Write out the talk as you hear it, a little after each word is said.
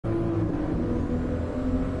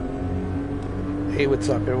Hey, what's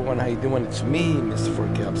up, everyone? How you doing? It's me, Mr.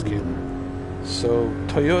 4K Upscaler. So,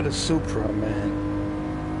 Toyota Supra,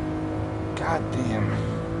 man. God damn.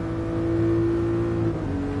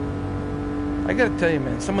 I gotta tell you,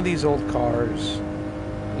 man, some of these old cars,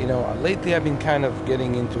 you know, lately I've been kind of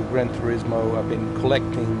getting into Gran Turismo. I've been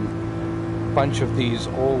collecting a bunch of these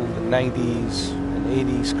old 90s and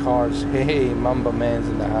 80s cars. Hey, Mamba Man's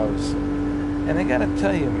in the house. And I gotta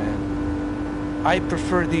tell you, man, I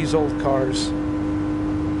prefer these old cars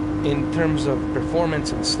in terms of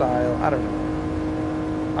performance and style. I don't know.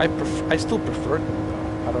 I still prefer them,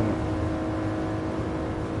 though. I don't know.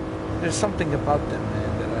 There's something about them,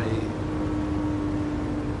 man,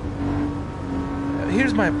 that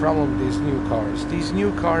here's my problem with these new cars. These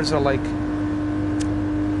new cars are like,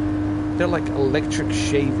 they're like electric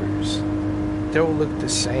shavers. They all look the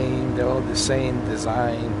same. They're all the same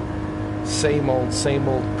design. Same old,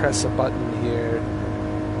 press a button here.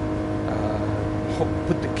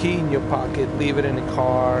 Put the key in your pocket, leave it in the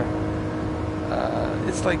car.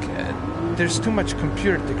 It's like there's too much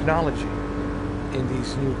computer technology in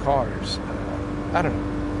these new cars. I don't know.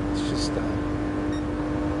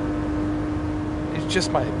 It's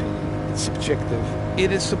just my opinion. It's subjective.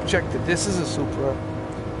 It is subjective. This is a Supra,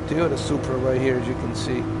 Toyota Supra right here, as you can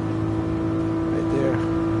see, right there.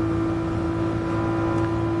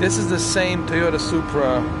 This is the same Toyota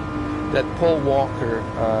Supra that Paul Walker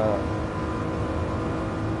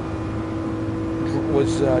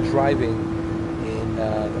was driving in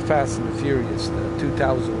the Fast and the Furious, the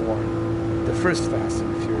 2001, the first Fast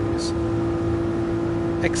and the Furious.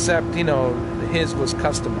 Except, you know, his was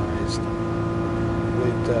customized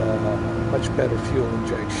with much better fuel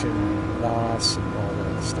injection, NOS, and all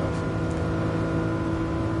that stuff.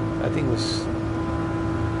 I think it was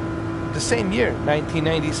the same year,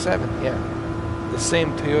 1997, yeah. The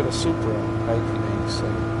same Toyota Supra,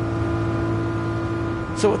 1997.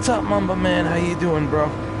 So what's up, Mamba Man? How you doing, bro?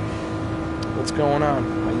 What's going on?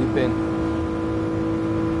 How you been?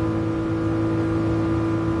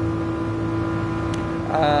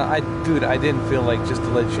 Dude, I didn't feel like, just to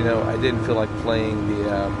let you know, I didn't feel like playing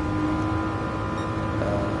the,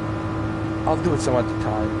 I'll do it some other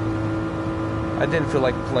time. I didn't feel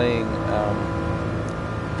like playing,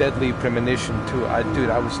 Deadly Premonition 2. Dude,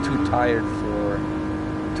 I was too tired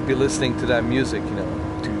to be listening to that music, you know.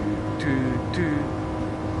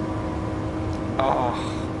 Oh,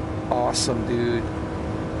 awesome, dude.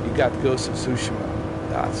 You got Ghost of Tsushima.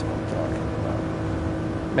 That's what I'm talking about.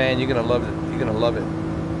 Man, you're gonna love it. You're gonna love it.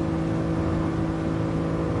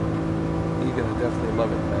 You're gonna definitely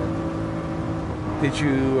love it, man. Did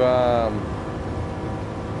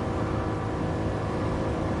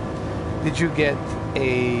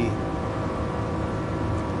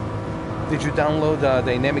you download the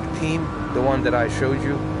Dynamic Theme, the one that I showed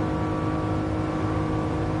you?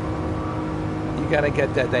 You gotta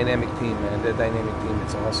get that Dynamic Theme, man. That Dynamic Theme,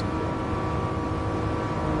 it's awesome, bro.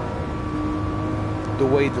 The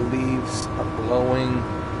way the leaves are blowing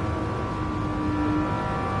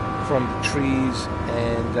from the trees,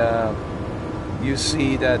 and you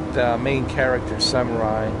see that main character,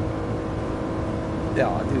 Samurai.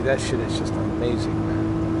 Yeah, dude, that shit is just amazing,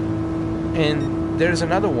 man. And there's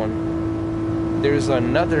another one. There's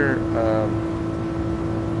another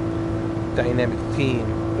dynamic theme,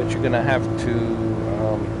 but you're gonna have to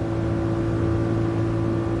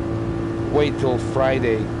wait till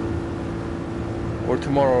Friday or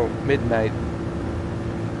tomorrow midnight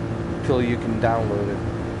till you can download it.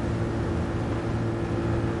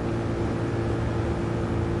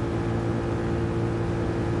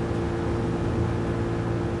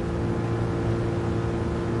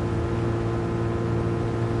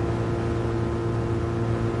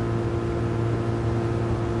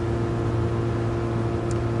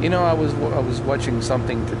 You know, I was watching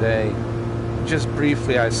something today. Just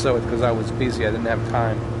briefly, I saw it because I was busy. I didn't have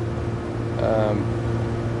time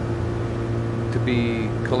to be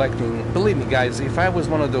collecting. Believe me, guys, if I was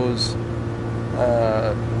one of those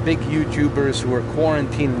big YouTubers who were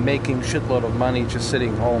quarantined, making shitload of money, just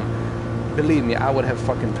sitting home, believe me, I would have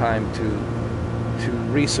fucking time to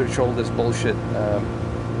research all this bullshit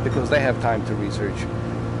because they have time to research.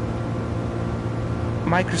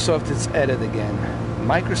 Microsoft is at it again.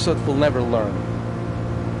 Microsoft will never learn.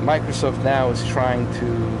 Microsoft now is trying to,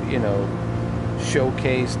 you know,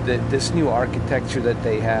 showcase this new architecture that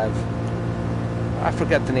they have. I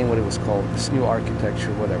forgot the name, what it was called. This new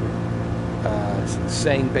architecture, whatever.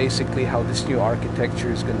 Saying basically how this new architecture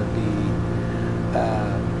is going to be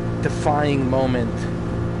a defying moment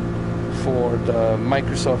for the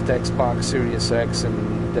Microsoft Xbox Series X,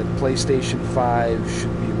 and that PlayStation 5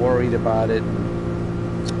 should be worried about it.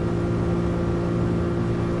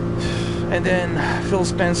 And then Phil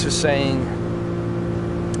Spencer saying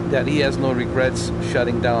that he has no regrets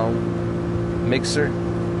shutting down Mixer.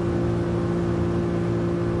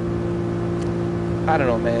 I don't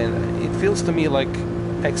know, man. It feels to me like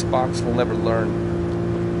Xbox will never learn.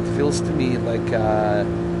 It feels to me like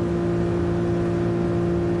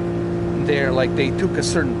they took a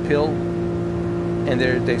certain pill and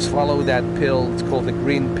they swallow that pill. It's called the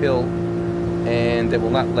green pill, and they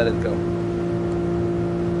will not let it go.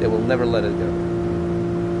 They will never let it go.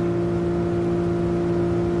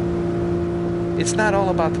 It's not all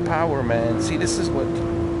about the power, man. See, this is what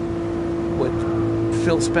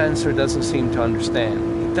Phil Spencer doesn't seem to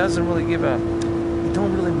understand. It doesn't really give a... It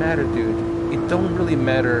don't really matter, dude. It don't really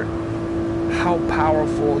matter how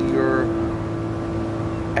powerful your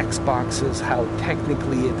Xbox is, how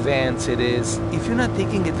technically advanced it is, if you're not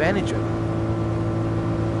taking advantage of it.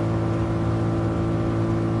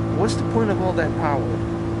 What's the point of all that power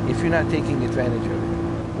if you're not taking advantage of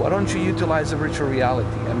it? Why don't you utilize the virtual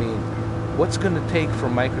reality? I mean, what's going to take for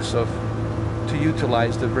Microsoft to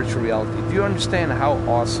utilize the virtual reality? Do you understand how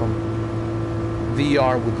awesome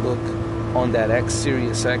VR would look on that X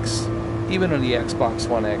Series X, even on the Xbox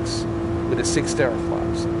One X, with a 6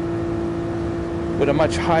 teraflops, with a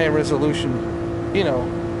much higher resolution? You know,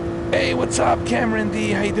 hey, what's up, Cameron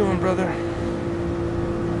D? How you doing, brother?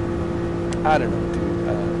 I don't know, dude.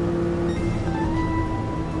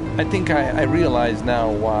 I think I realize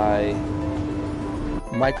now why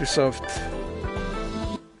Microsoft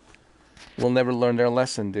will never learn their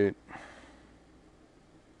lesson, dude.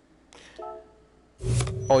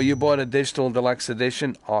 Oh, you bought a digital deluxe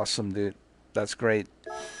edition? Awesome, dude. That's great.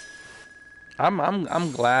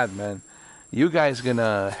 I'm glad, man. You guys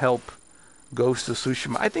gonna help Ghost of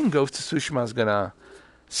Tsushima. I think Ghost of Tsushima is gonna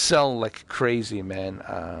sell like crazy, man.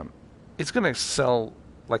 It's gonna sell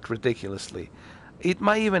like ridiculously. It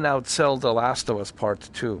might even outsell The Last of Us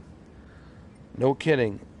Part 2. No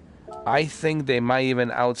kidding. I think they might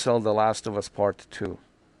even outsell The Last of Us Part 2.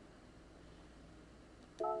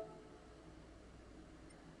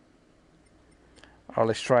 Alright,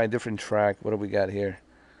 let's try a different track. What do we got here?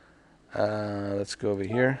 Let's go over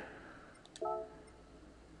here.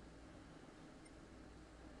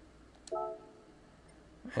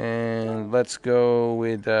 And let's go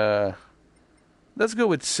with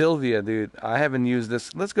Sylvia, dude. I haven't used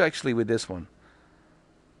this. Let's go actually with this one.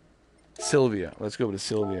 Sylvia. Let's go with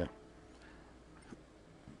Sylvia.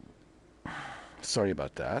 Sorry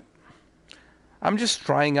about that. I'm just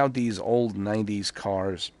trying out these old 90s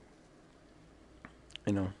cars.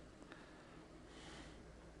 You know.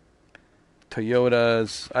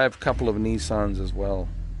 Toyotas. I have a couple of Nissans as well.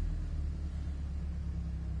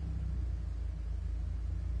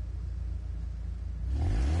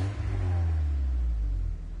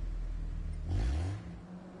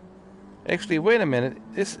 Actually, wait a minute.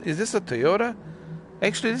 Is this a Toyota?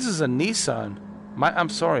 Actually, this is a Nissan. I'm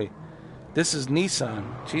sorry. This is Nissan.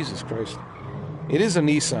 Jesus Christ. It is a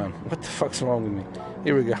Nissan. What the fuck's wrong with me?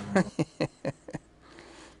 Here we go.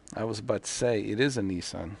 I was about to say, it is a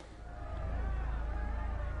Nissan.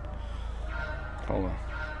 Hold on.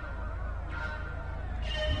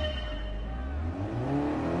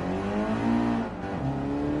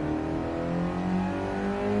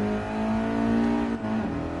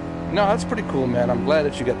 No, that's pretty cool, man. I'm glad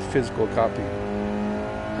that you got the physical copy.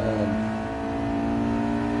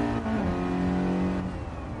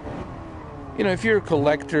 You know, if you're a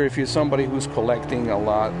collector, if you're somebody who's collecting a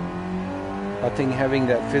lot, I think having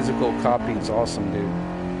that physical copy is awesome, dude.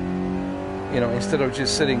 You know, instead of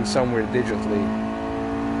just sitting somewhere digitally.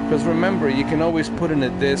 Because remember, you can always put in a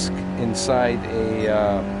disc inside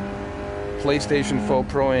a PlayStation 4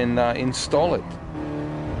 Pro and install it.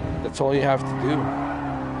 That's all you have to do.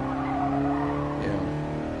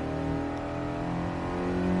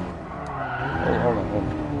 Hold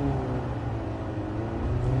on.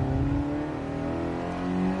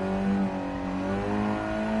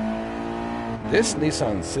 This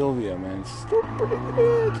Nissan Silvia, man, it's still pretty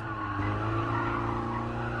good.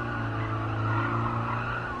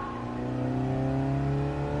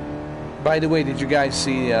 By the way, did you guys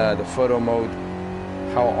see the photo mode?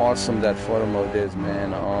 How awesome that photo mode is,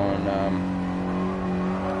 man, on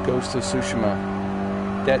Ghost of Tsushima.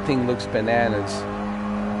 That thing looks bananas.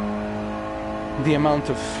 The amount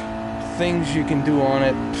of things you can do on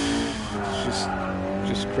it, it's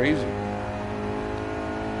just crazy.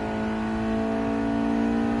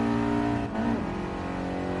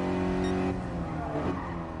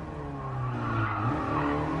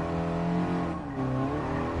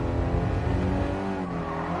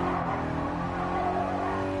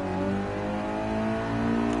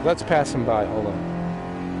 Let's pass him by. Hold on.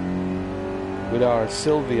 with our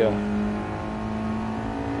Sylvia.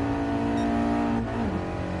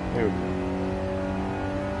 Here we go.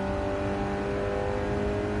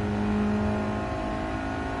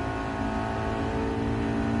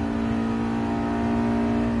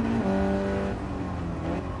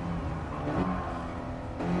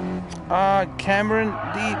 Cameron,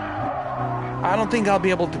 I don't think I'll be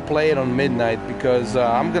able to play it on midnight because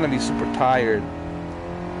I'm gonna be super tired.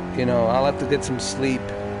 You know, I'll have to get some sleep.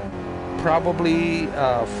 Probably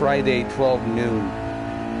Friday 12 noon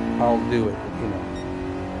I'll do it, you know.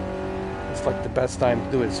 It's like the best time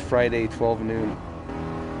to do it is Friday 12 noon.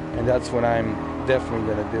 And that's when I'm definitely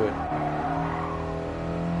gonna do it.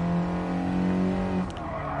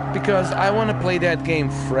 Because I want to play that game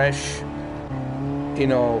fresh, you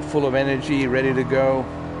know, full of energy, ready to go.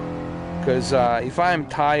 Because if I'm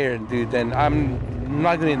tired, dude, then I'm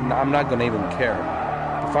not gonna even care.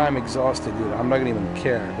 If I'm exhausted, dude, I'm not gonna even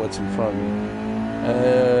care what's in front of me.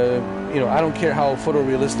 You know, I don't care how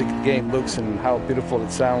photorealistic the game looks and how beautiful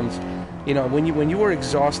it sounds. You know, when you were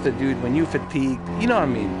exhausted, dude, when you fatigued, you know what I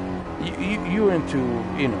mean. You're into,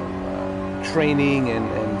 you know, training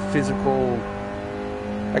and physical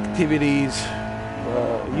activities.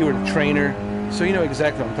 You're a trainer. So you know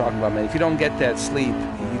exactly what I'm talking about, man. If you don't get that sleep,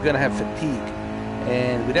 you're gonna have fatigue,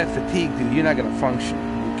 and with that fatigue, dude, you're not gonna function.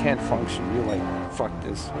 You can't function. You're like, fuck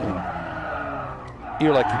this. You know?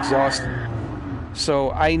 You're like exhausted.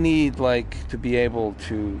 So I need like to be able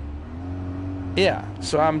to, yeah.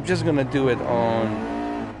 So I'm just gonna do it on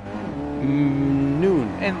noon,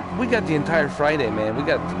 and we got the entire Friday, man. We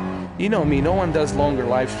got, you know me. No one does longer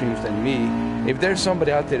live streams than me. If there's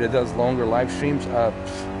somebody out there that does longer live streams,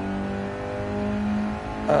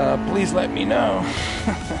 please let me know.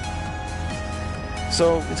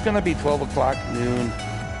 So it's gonna be 12 o'clock noon,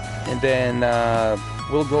 and then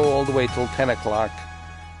we'll go all the way till 10 o'clock.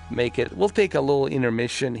 We'll take a little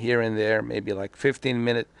intermission here and there, maybe like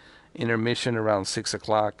 15-minute intermission around 6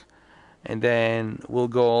 o'clock, and then we'll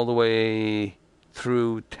go all the way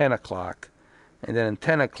through 10 o'clock, and then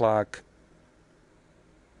 10 o'clock,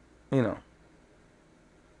 you know,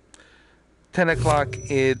 10 o'clock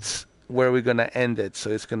it's where we're gonna end it. So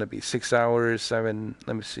it's gonna be 6 hours, 7,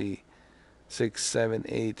 let me see, 6, 7,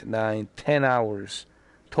 8, 9, 10 hours,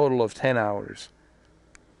 total of 10 hours.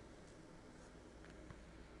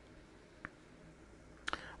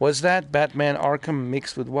 Was that Batman Arkham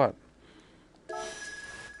mixed with what?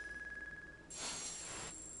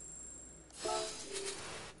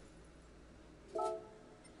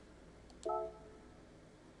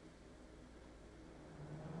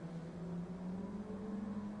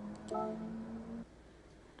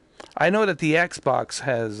 I know that the Xbox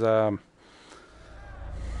has hold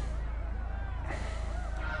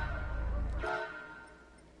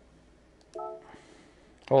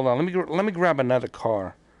on, let me grab another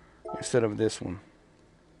car instead of this one.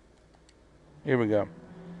 Here we go.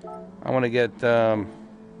 I want to get I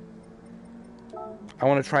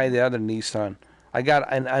want to try the other Nissan. I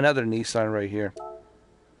got another Nissan right here.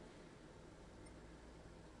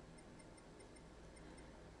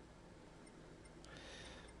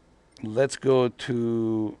 Let's go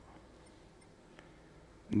to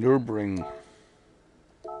Nürburgring.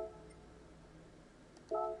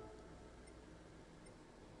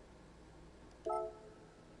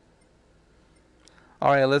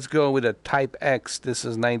 All right, let's go with a Type X. This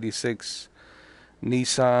is 96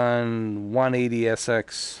 Nissan 180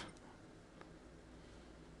 SX.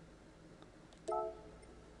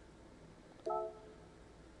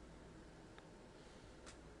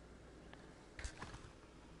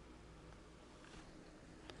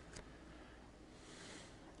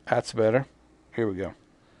 That's better. Here we go.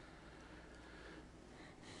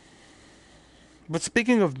 But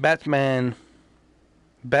speaking of Batman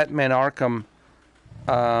Arkham,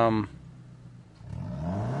 I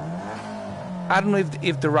don't know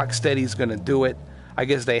if the Rocksteady is going to do it. I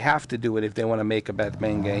guess they have to do it if they want to make a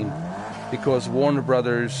Batman game, because Warner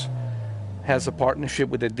Brothers has a partnership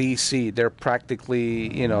with the DC. They're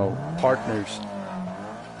practically, you know, partners.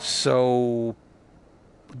 So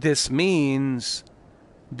this means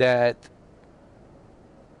that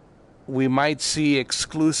we might see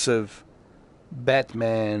exclusive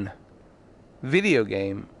Batman video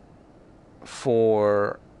game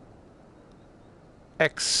for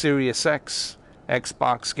Series X,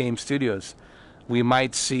 Xbox Game Studios. We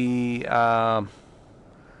might see some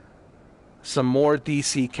more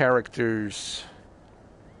DC characters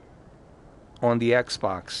on the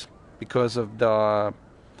Xbox because of the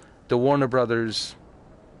Warner Brothers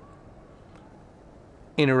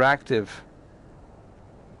Interactive.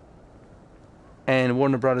 And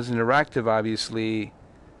Warner Brothers Interactive obviously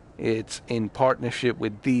It's in partnership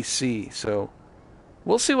with DC. So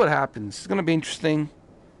we'll see what happens. It's going to be interesting.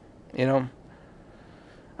 You know,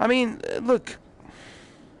 I mean, look,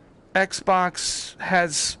 Xbox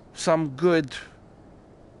has some good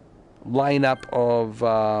lineup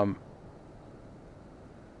of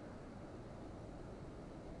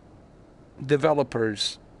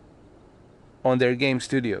developers on their game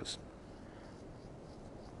studios.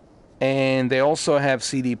 And they also have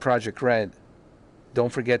CD Projekt Red. Don't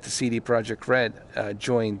forget the CD Projekt Red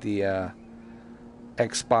joined the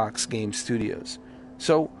Xbox Game Studios.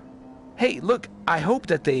 So, hey, look, I hope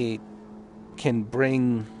that they can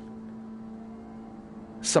bring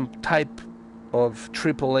some type of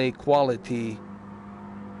AAA quality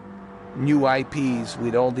new IPs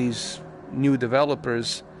with all these new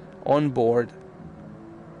developers on board.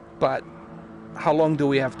 But how long do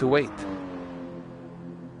we have to wait?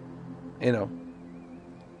 You know,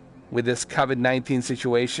 with this COVID-19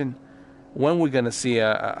 situation, when we're going to see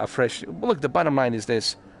a fresh... Look, the bottom line is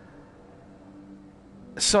this.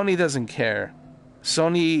 Sony doesn't care.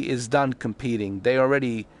 Sony is done competing. They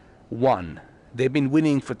already won. They've been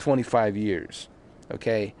winning for 25 years.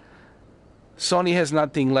 Okay? Sony has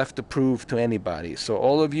nothing left to prove to anybody. So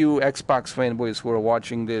all of you Xbox fanboys who are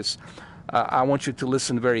watching this, I want you to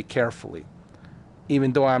listen very carefully.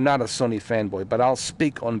 Even though I'm not a Sony fanboy, but I'll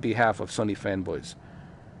speak on behalf of Sony fanboys.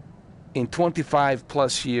 In 25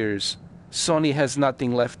 plus years, Sony has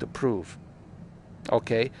nothing left to prove.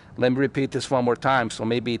 Okay? Let me repeat this one more time so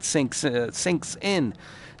maybe it sinks in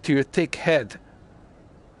to your thick head.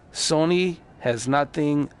 Sony has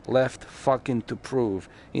nothing left fucking to prove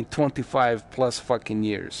in 25 plus fucking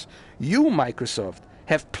years. You, Microsoft,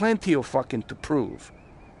 have plenty of fucking to prove.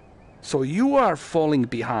 So you are falling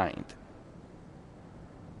behind.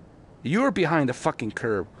 You're behind the fucking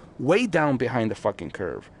curve. Way down behind the fucking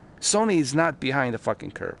curve. Sony is not behind the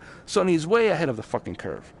fucking curve. Sony is way ahead of the fucking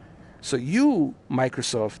curve. So you,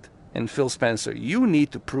 Microsoft and Phil Spencer, you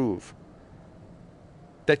need to prove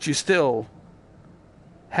that you still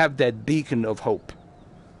have that beacon of hope.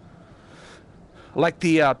 Like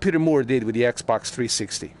the Peter Moore did with the Xbox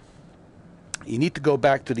 360. You need to go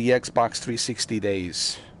back to the Xbox 360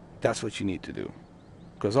 days. That's what you need to do.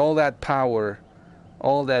 Because all that power,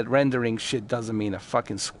 all that rendering shit doesn't mean a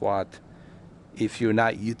fucking squat if you're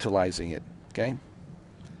not utilizing it. Okay?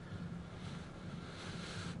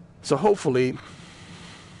 So hopefully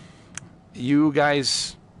you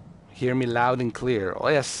guys hear me loud and clear. Oh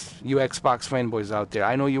yes, you Xbox fanboys out there,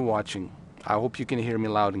 I know you're watching. I hope you can hear me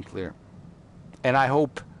loud and clear. And I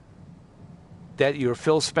hope that your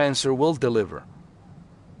Phil Spencer will deliver.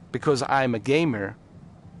 Because I'm a gamer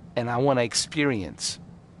and I want to experience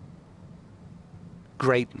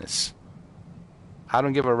greatness. I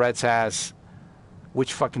don't give a rat's ass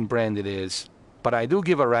which fucking brand it is, but I do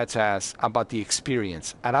give a rat's ass about the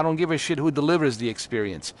experience. And I don't give a shit who delivers the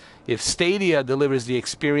experience. If Stadia delivers the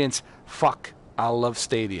experience, fuck, I love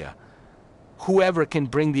Stadia. Whoever can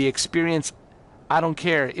bring the experience, I don't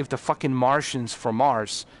care if the fucking Martians from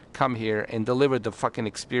Mars come here and deliver the fucking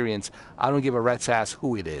experience. I don't give a rat's ass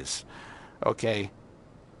who it is. Okay?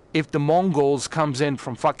 If the Mongols comes in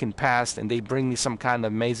from fucking past and they bring me some kind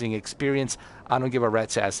of amazing experience, I don't give a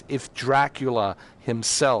rat's ass. If Dracula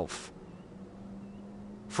himself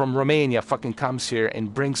from Romania fucking comes here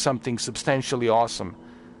and brings something substantially awesome,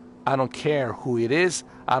 I don't care who it is.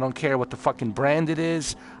 I don't care what the fucking brand it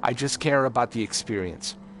is. I just care about the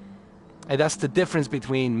experience. And that's the difference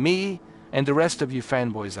between me and the rest of you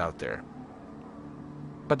fanboys out there.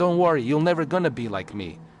 But don't worry, you're never gonna be like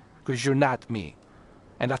me, because you're not me.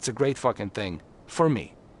 And that's a great fucking thing for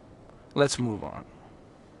me. Let's move on.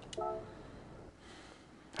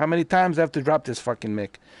 How many times do I have to drop this fucking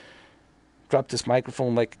mic? Drop this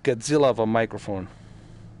microphone like Godzilla of a microphone.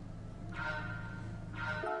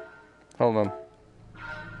 Hold on.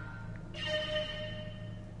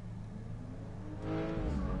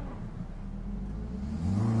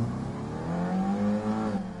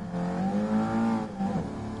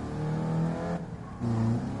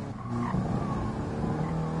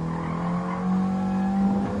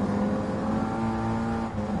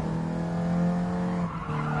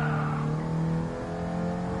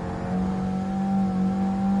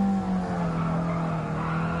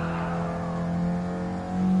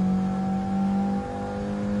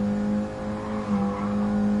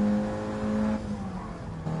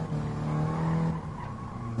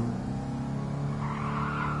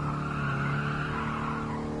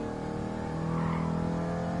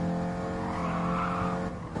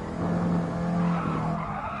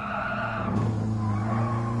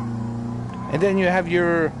 And then you have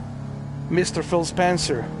your Mr. Phil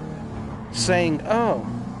Spencer saying, oh,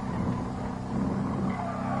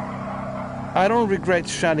 I don't regret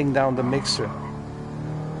shutting down the mixer.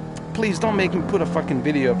 Please don't make me put a fucking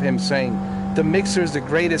video of him saying the mixer is the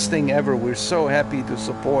greatest thing ever. We're so happy to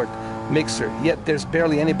support Mixer. Yet there's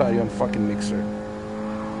barely anybody on fucking Mixer.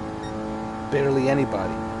 Barely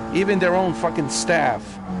anybody. Even their own fucking staff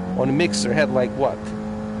on Mixer had like what?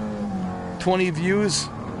 20 views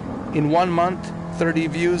in 1 month? 30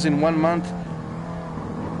 views in 1 month?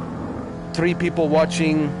 3 people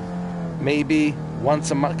watching maybe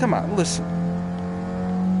once a month? Come on, listen.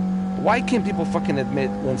 Why can't people fucking admit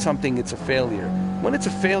when something is a failure? When it's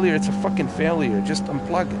a failure, it's a fucking failure. Just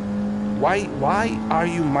unplug it. Why are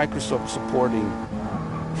you Microsoft supporting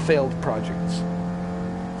failed projects?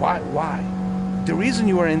 Why? The reason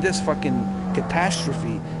you are in this fucking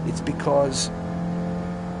catastrophe, it's because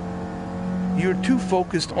you're too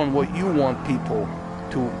focused on what you want people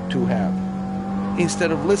to have, instead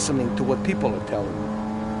of listening to what people are telling you.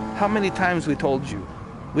 How many times we told you,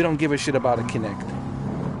 we don't give a shit about a Kinect?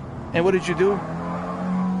 And what did you do?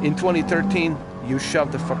 In 2013, you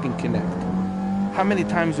shoved the fucking Kinect. How many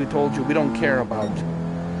times we told you we don't care about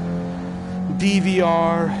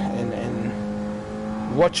DVR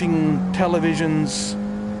and watching televisions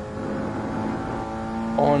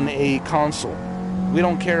on a console? We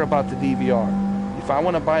don't care about the DVR. If I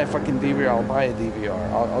want to buy a fucking DVR, I'll buy a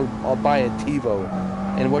DVR. I'll buy a TiVo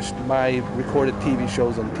and watch my recorded TV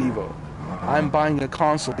shows on TiVo. I'm buying a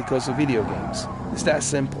console because of video games. It's that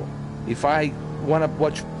simple. If I want to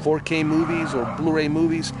watch 4K movies or Blu-ray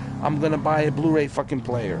movies, I'm going to buy a Blu-ray fucking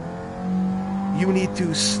player. You need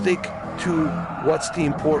to stick to what's the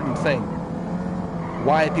important thing.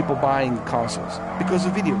 Why are people buying consoles? Because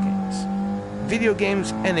of video games. Video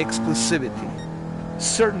games and exclusivity.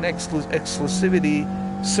 Certain exclusivity,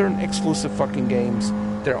 certain exclusive fucking games,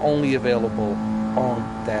 they're only available on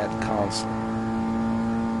that console.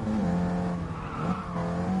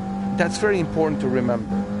 That's very important to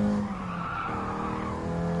remember.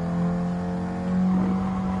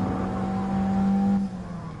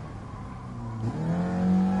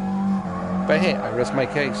 But hey, I rest my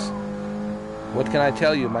case. What can I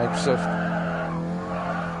tell you, Microsoft?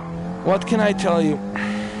 What can I tell you?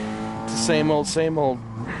 It's the same old, same old.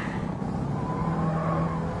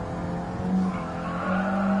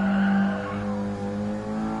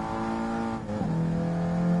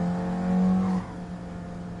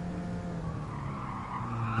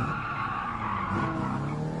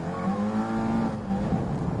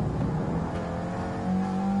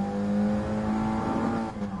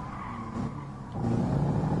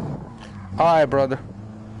 Alright, brother.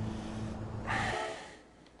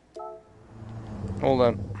 Hold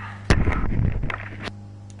on.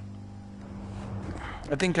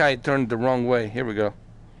 I think I turned the wrong way. Here we go.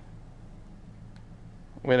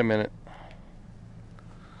 Wait a minute.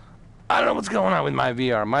 I don't know what's going on with my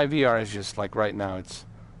VR. My VR is just like right now. It's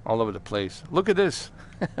all over the place. Look at this.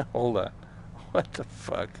 Hold on. What the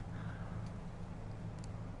fuck?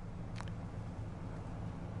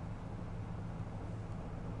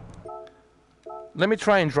 Let me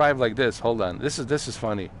try and drive like this. Hold on. This is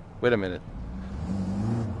funny. Wait a minute.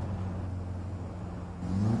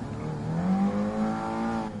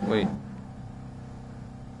 Wait.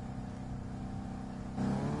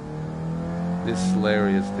 This is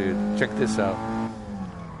hilarious, dude. Check this out.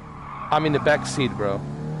 I'm in the back seat, bro.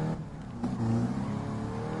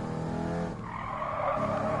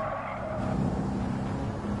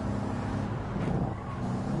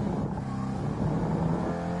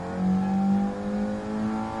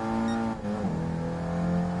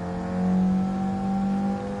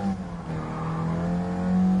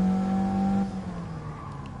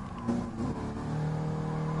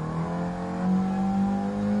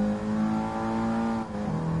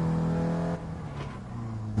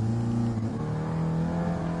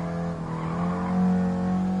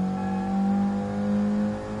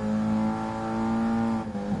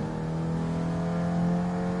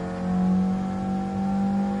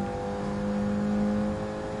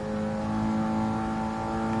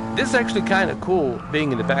 This is actually kind of cool,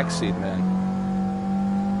 being in the back seat, man.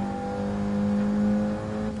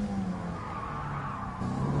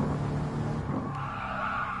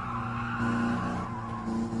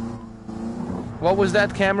 What was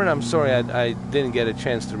that, Cameron? I'm sorry, I didn't get a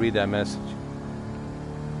chance to read that message.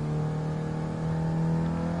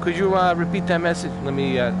 Could you repeat that message? Let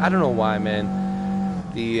me. I don't know why, man.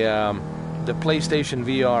 The PlayStation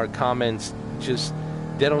VR comments just,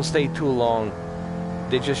 they don't stay too long.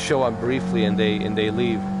 They just show up briefly and they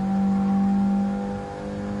leave.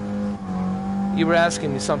 You were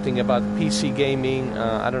asking me something about PC gaming.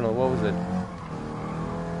 I don't know, what was it?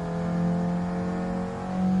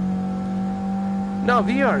 No,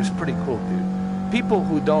 VR is pretty cool, dude. People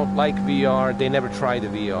who don't like VR, they never try the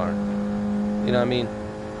VR. You know what I mean?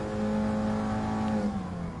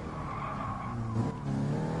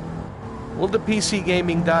 Will the PC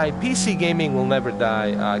gaming die? PC gaming will never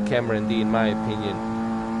die, Cameron D, in my opinion.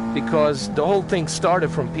 Because the whole thing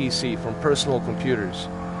started from PC, from personal computers.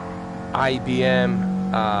 IBM,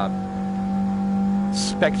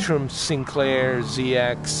 Spectrum, Sinclair,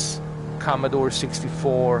 ZX, Commodore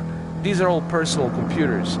 64. These are all personal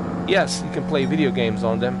computers. Yes, you can play video games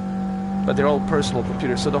on them, but they're all personal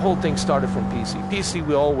computers. So the whole thing started from PC. PC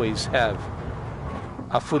will always have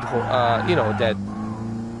a foothold, you know, that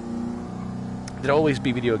there'll always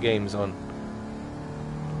be video games on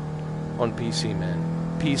PC, man.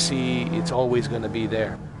 PC, it's always going to be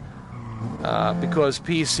there. Because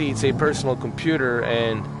PC, it's a personal computer,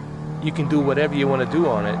 and you can do whatever you want to do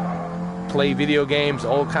on it. Play video games,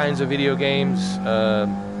 all kinds of video games.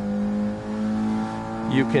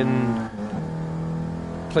 You can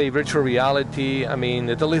play virtual reality. I mean,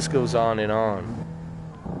 the list goes on and on.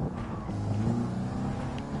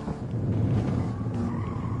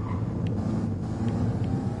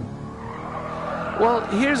 Well,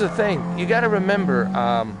 here's the thing. You got to remember,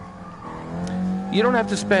 you don't have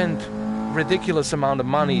to spend ridiculous amount of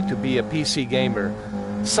money to be a PC gamer.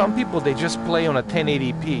 Some people, they just play on a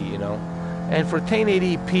 1080p, you know. And for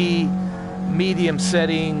 1080p, medium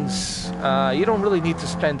settings, you don't really need to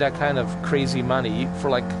spend that kind of crazy money.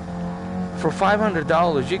 For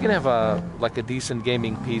 $500, you can have a decent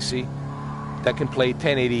gaming PC that can play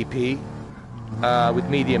 1080p with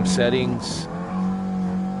medium settings.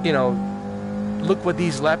 You know, look what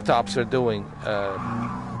these laptops are doing.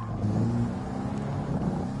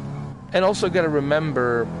 And also got to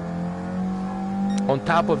remember, on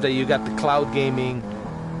top of that, you got the cloud gaming,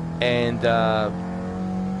 and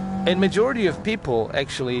majority of people,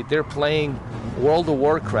 actually, they're playing World of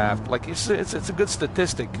Warcraft. Like, it's a good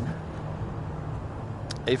statistic.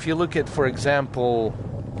 If you look at, for example,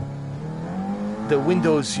 the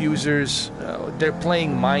Windows users, they're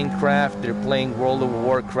playing Minecraft, they're playing World of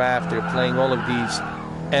Warcraft, they're playing all of these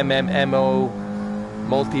MMO,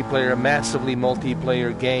 multiplayer, massively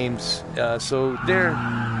multiplayer games. So they're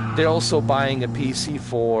also buying a PC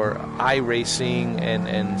for iRacing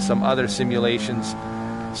and some other simulations.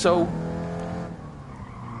 So,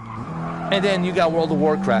 and then you got World of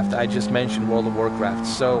Warcraft. I just mentioned World of Warcraft.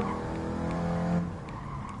 So,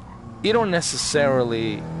 you don't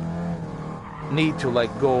necessarily need to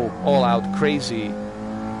go all out crazy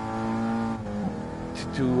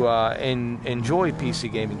to enjoy PC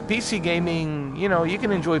gaming. PC gaming, you know, you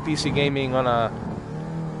can enjoy PC gaming on a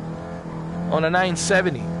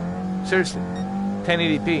 970. Seriously,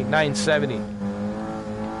 1080p, 970.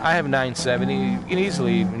 I have 970. You can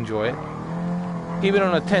easily enjoy it. Even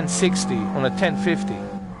on a 1060, on a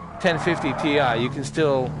 1050 Ti, you can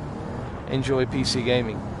still enjoy PC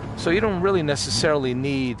gaming. So you don't really necessarily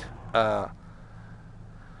need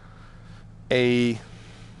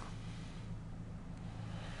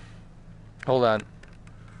Hold on.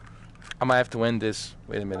 I might have to end this.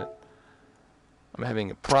 Wait a minute. I'm having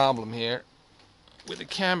a problem here with the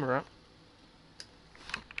camera.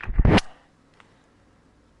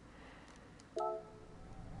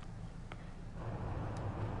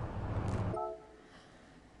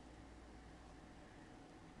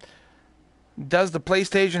 Does the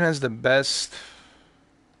PlayStation has the best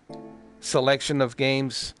selection of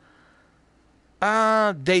games?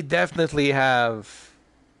 They definitely have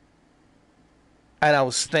an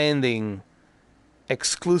outstanding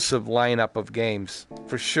exclusive lineup of games,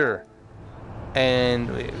 for sure.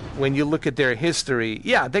 And when you look at their history,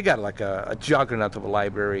 yeah, they got like a juggernaut of a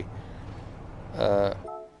library.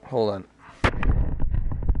 Hold on.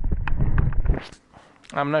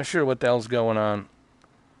 I'm not sure what the hell's going on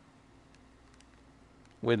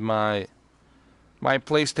with my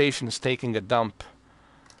PlayStation is taking a dump.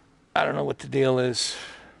 I don't know what the deal is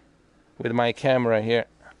with my camera here.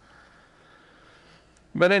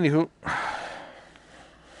 But anywho,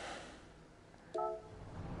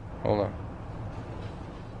 hold on.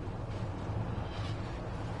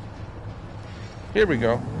 Here we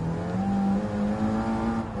go.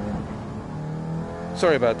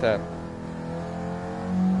 Sorry about that.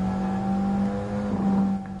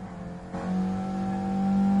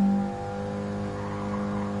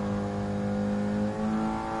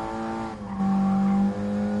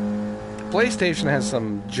 PlayStation has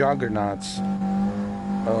some juggernauts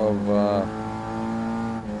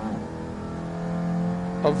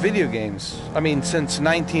of video games. I mean, since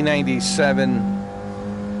 1997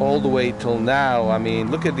 all the way till now. I mean,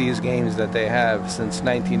 look at these games that they have since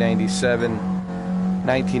 1997.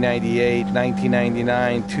 1998,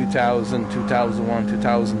 1999, 2000, 2001,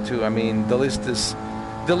 2002. I mean, the list is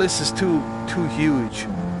too huge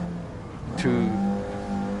to.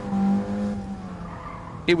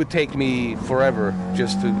 It would take me forever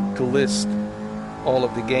just to list all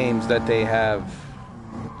of the games that they have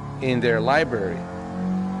in their library.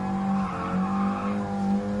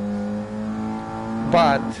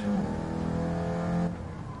 But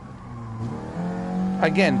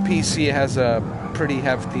again, PC has a pretty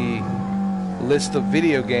hefty list of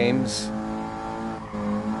video games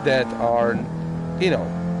that are,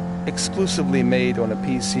 exclusively made on a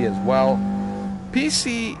PC as well.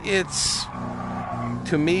 PC, it's,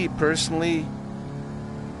 to me personally,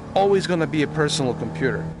 always going to be a personal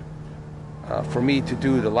computer. For me to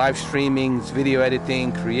do the live streamings, video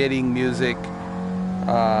editing, creating music,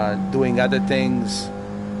 doing other things.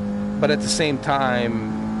 But at the same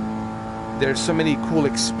time, there's so many cool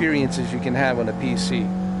experiences you can have on a PC.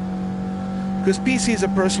 Because PC is a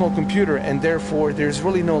personal computer, and therefore there's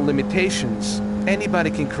really no limitations. Anybody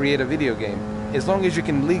can create a video game. As long as you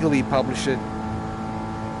can legally publish it,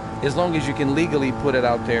 as long as you can legally put it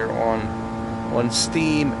out there on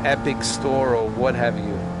Steam, Epic Store, or what have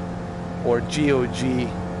you, or GOG,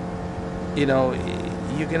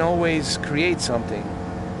 you can always create something.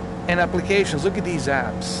 And applications, look at these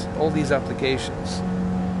apps, all these applications,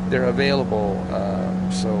 they're available.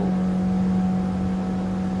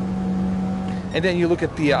 And then you look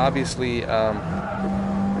at the, obviously,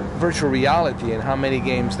 virtual reality and how many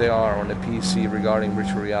games there are on the PC regarding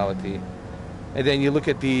virtual reality. And then you look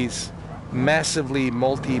at these massively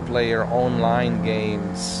multiplayer online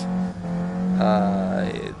games,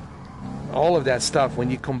 all of that stuff. When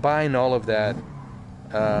you combine all of that,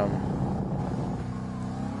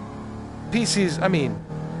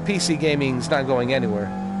 PC gaming's not going anywhere.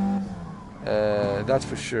 That's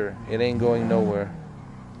for sure. It ain't going nowhere.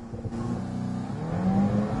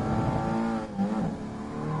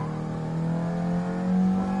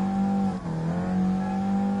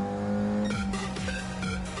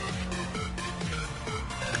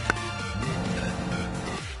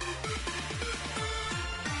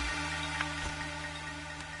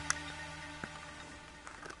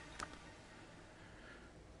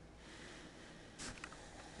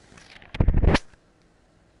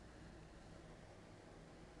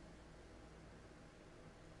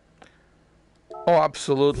 Oh,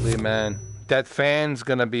 absolutely, man. That fan's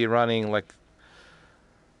gonna be running like...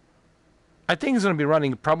 I think it's gonna be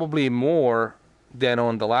running probably more than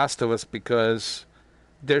on The Last of Us, because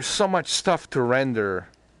there's so much stuff to render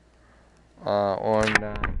on...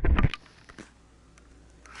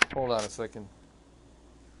 Hold on a second.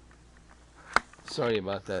 Sorry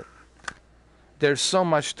about that. There's so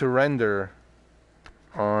much to render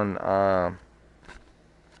on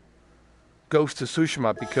Ghost of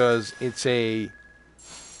Tsushima, because it's a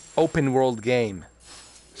open world game,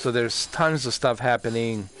 so there's tons of stuff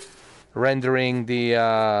happening, rendering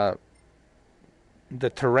the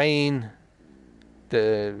terrain,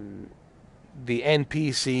 the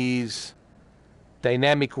NPCs,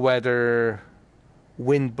 dynamic weather,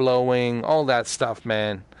 wind blowing, all that stuff,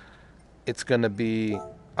 man. It's gonna be,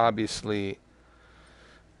 obviously,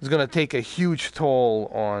 it's gonna take a huge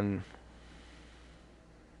toll on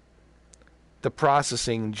the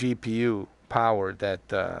processing GPU power that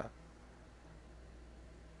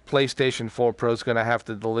PlayStation 4 Pro is going to have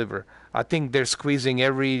to deliver. I think they're squeezing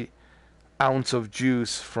every ounce of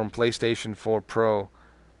juice from PlayStation 4 Pro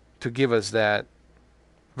to give us that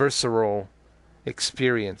visceral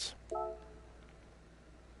experience.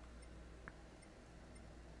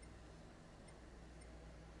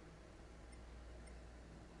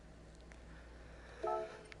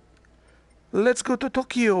 Let's go to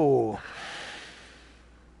Tokyo.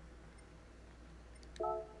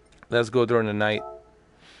 Let's go during the night.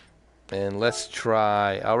 And let's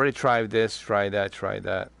try... I already tried this, try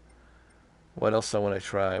that. What else I want to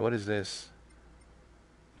try? What is this?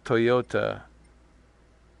 Toyota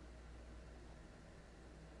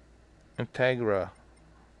Integra.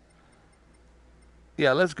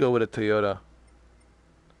 Yeah, let's go with a Toyota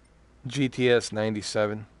GTS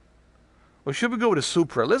 97. Or should we go with a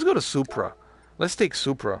Supra? Let's go to Supra. Let's take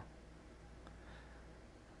Supra.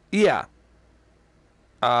 Yeah.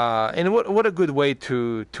 And what a good way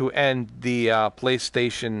to end the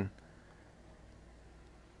PlayStation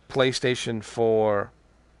 4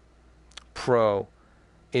 Pro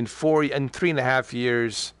in 3.5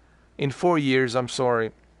 years. In 4 years, I'm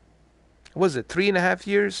sorry. Was it 3.5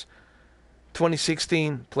 years?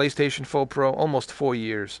 2016 PlayStation 4 Pro, almost 4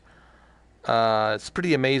 years. It's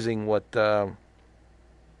pretty amazing what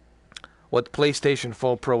PlayStation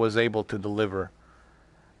 4 Pro was able to deliver.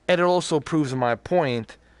 And it also proves my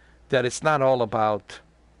point that it's not all about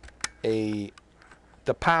the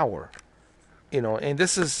power, you know. And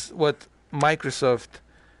this is what Microsoft,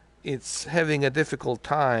 it's having a difficult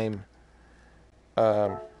time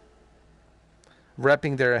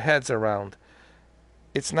wrapping their heads around.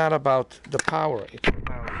 It's not about the power. It's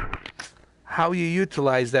about how you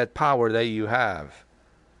utilize that power that you have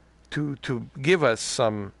to give us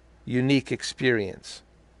some unique experience.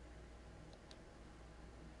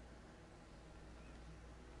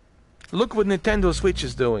 Look what Nintendo Switch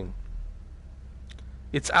is doing.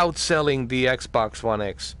 It's outselling the Xbox One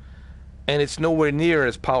X, and it's nowhere near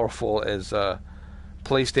as powerful as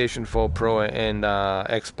PlayStation 4 Pro and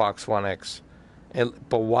Xbox One X.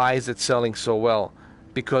 But why is it selling so well?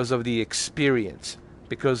 Because of the experience,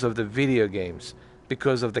 because of the video games,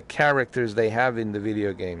 because of the characters they have in the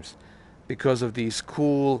video games, because of these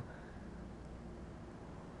cool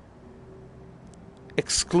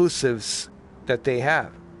exclusives that they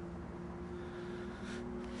have.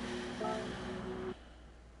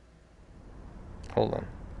 Hold on.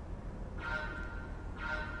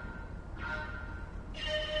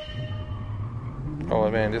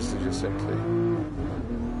 Oh man, this is just simply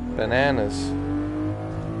bananas.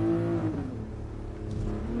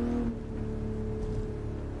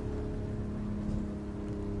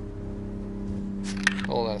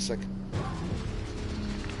 Hold on a second.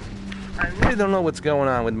 I really don't know what's going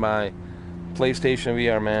on with my PlayStation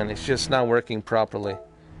VR, man. It's just not working properly.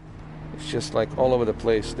 It's just like all over the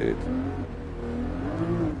place, dude.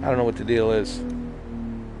 I don't know what the deal is.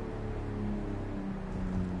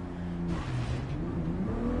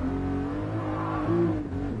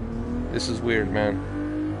 This is weird, man.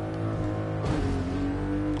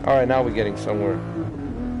 Alright, now we're getting somewhere.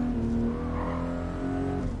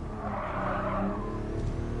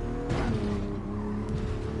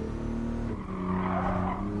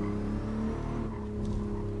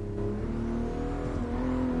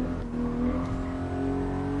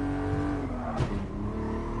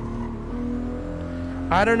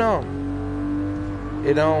 I don't know.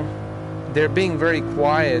 You know, they're being very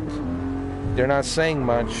quiet. They're not saying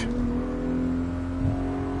much.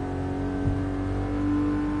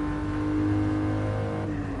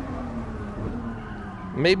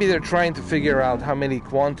 Maybe they're trying to figure out how many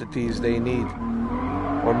quantities they need.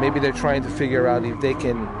 Or maybe they're trying to figure out if they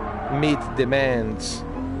can meet demands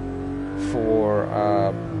for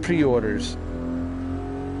pre-orders.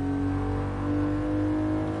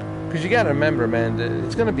 Because you got to remember, man,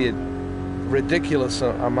 it's going to be a ridiculous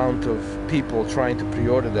amount of people trying to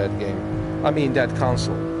pre-order that game. I mean, that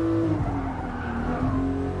console.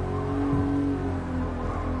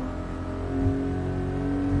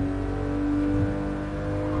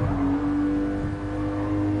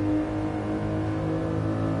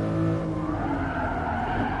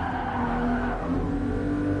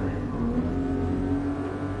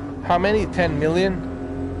 How many? 10 million?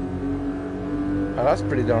 Oh, that's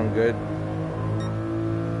pretty darn good.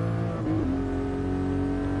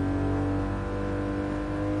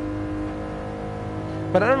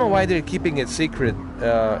 But I don't know why they're keeping it secret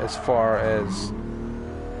as far as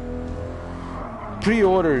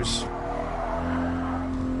pre-orders.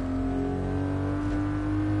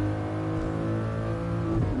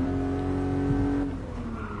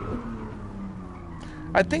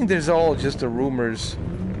 I think there's all just the rumors,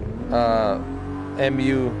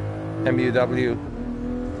 MUW,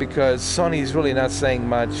 because Sony's really not saying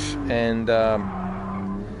much, and I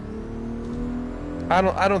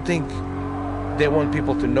don't think they want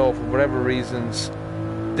people to know for whatever reasons.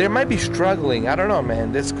 They might be struggling. I don't know,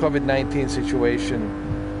 man. This COVID-19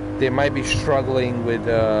 situation, they might be struggling with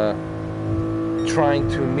trying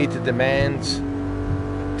to meet the demands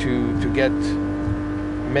to get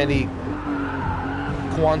many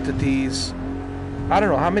quantities. I don't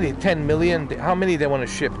know how many. 10 million. How many they want to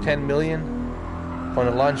ship? 10 million on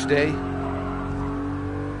a launch day.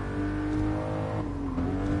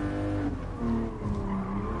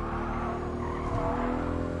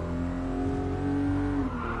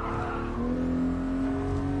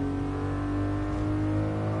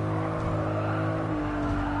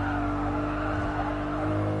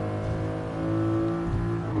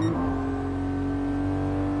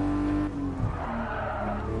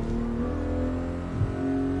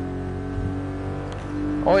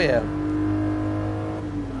 Oh yeah.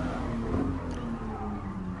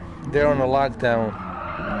 They're on a lockdown.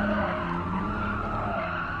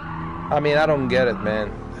 I mean, I don't get it,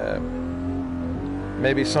 man.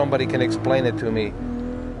 Maybe somebody can explain it to me.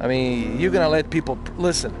 I mean, you're gonna let people...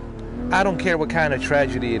 Listen, I don't care what kind of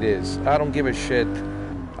tragedy it is. I don't give a shit.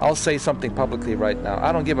 I'll say something publicly right now.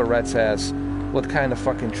 I don't give a rat's ass what kind of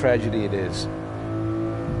fucking tragedy it is.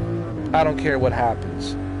 I don't care what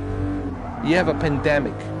happens. You have a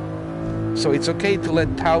pandemic. So it's okay to let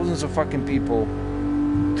thousands of fucking people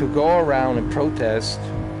to go around and protest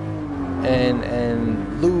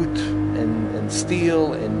and loot and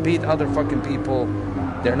steal and beat other fucking people.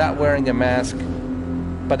 They're not wearing a mask,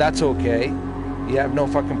 but that's okay. You have no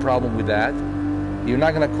fucking problem with that. You're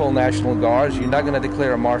not gonna call National Guards. You're not gonna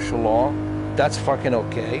declare a martial law. That's fucking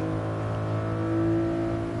okay.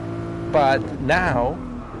 But now,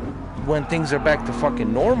 when things are back to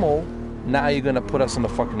fucking normal, now you're gonna put us on the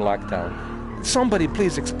fucking lockdown. Somebody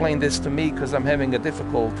please explain this to me, because I'm having a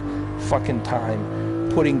difficult fucking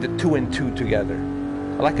time putting the 2 and 2 together.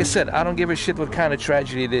 Like I said, I don't give a shit what kind of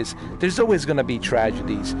tragedy it is. There's always gonna be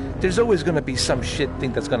tragedies. There's always gonna be some shit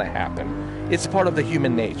thing that's gonna happen. It's part of the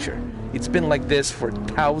human nature. It's been like this for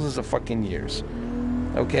thousands of fucking years.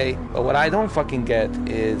 Okay? But what I don't fucking get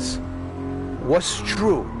is what's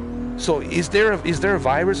true. So is there a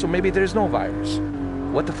virus, or maybe there's no virus?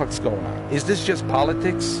 What the fuck's going on? Is this just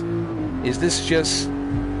politics? Is this just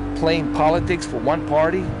playing politics for one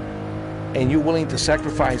party, and you're willing to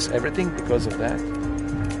sacrifice everything because of that?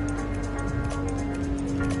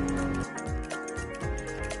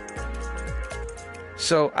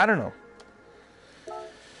 So, I don't know.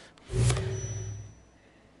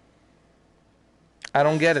 I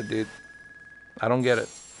don't get it, dude. I don't get it.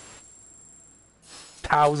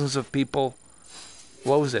 Thousands of people.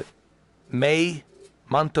 What was it?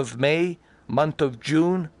 Month of May, month of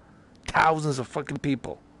June. Thousands of fucking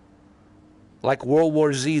people. Like World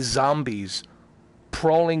War Z zombies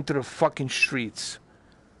crawling through the fucking streets.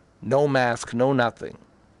 No mask, no nothing.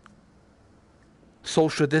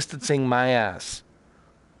 Social distancing my ass.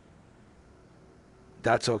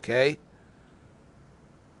 That's okay.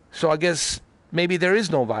 So I guess maybe there is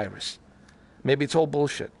no virus. Maybe it's all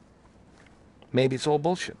bullshit. Maybe it's all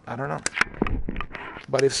bullshit. I don't know.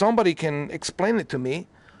 But if somebody can explain it to me,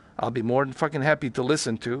 I'll be more than fucking happy to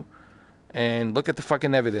listen to and look at the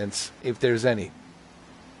fucking evidence, if there's any.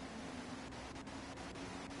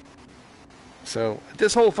 So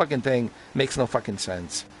this whole fucking thing makes no fucking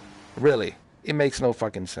sense. Really. It makes no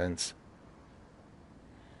fucking sense.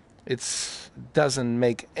 It doesn't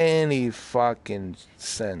make any fucking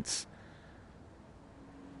sense.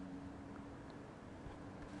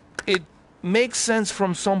 It makes sense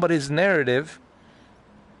from somebody's narrative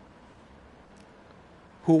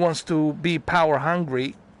who wants to be power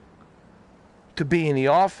hungry, to be in the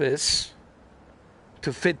office,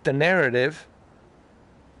 to fit the narrative.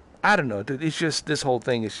 I don't know, dude. It's just, this whole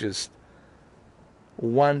thing is just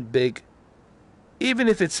one big, even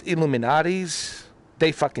if it's Illuminati's,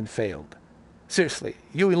 they fucking failed. Seriously,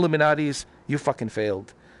 you Illuminati's, you fucking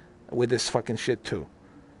failed with this fucking shit too.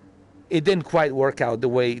 It didn't quite work out the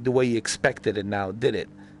way you expected it now, did it?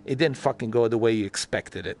 It didn't fucking go the way you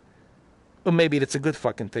expected it. Or maybe it's a good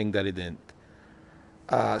fucking thing that it didn't.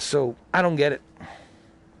 So I don't get it.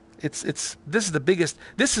 This is the biggest,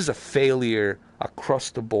 this is a failure across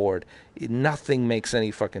the board. Nothing makes any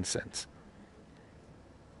fucking sense.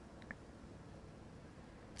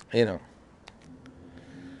 You know.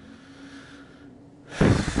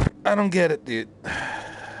 I don't get it, dude.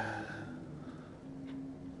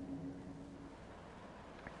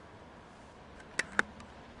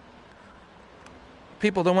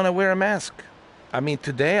 People don't want to wear a mask. I mean,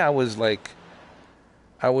 today I was where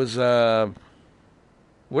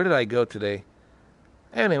did I go today?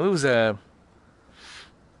 Anyway, it was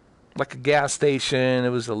like a gas station. It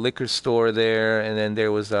was a liquor store there, and then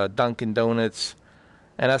there was Dunkin' Donuts.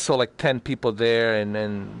 And I saw like 10 people there, and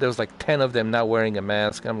then there was like 10 of them not wearing a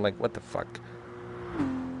mask. I'm like, what the fuck?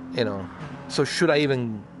 You know, so should I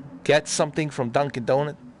even get something from Dunkin'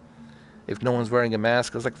 Donuts if no one's wearing a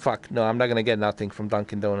mask? I was like, fuck, no, I'm not going to get nothing from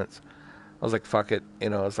Dunkin' Donuts. I was like, fuck it.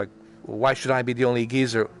 You know, it's like, why should I be the only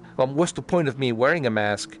geezer? Well, what's the point of me wearing a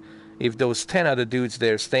mask if those 10 other dudes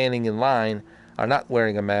there standing in line are not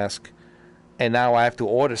wearing a mask, and now I have to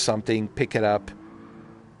order something, pick it up?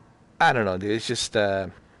 I don't know, dude. It's just,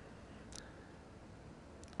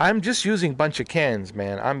 I'm just using a bunch of cans,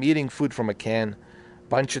 man. I'm eating food from a can.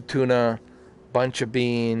 Bunch of tuna, bunch of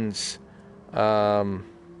beans. I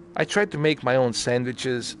tried to make my own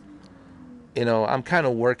sandwiches. You know, I'm kind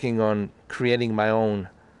of working on creating my own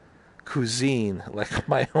cuisine, like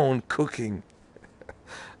my own cooking.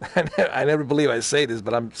 I never believe I say this,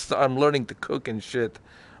 but I'm learning to cook and shit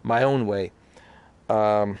my own way.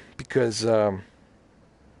 Because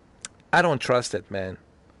I don't trust it, man.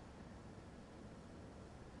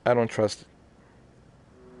 I don't trust it.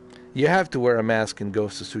 You have to wear a mask in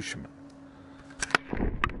Ghost of Tsushima.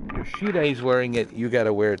 Yoshida is wearing it, you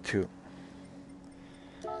gotta wear it too.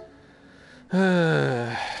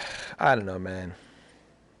 I don't know, man.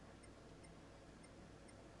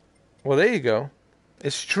 Well, there you go.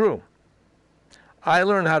 It's true. I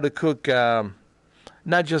learned how to cook,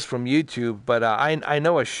 not just from YouTube, but I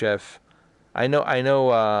know a chef. I know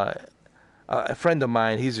a friend of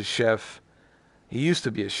mine. He's a chef. He used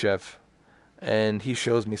to be a chef, and he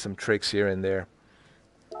shows me some tricks here and there.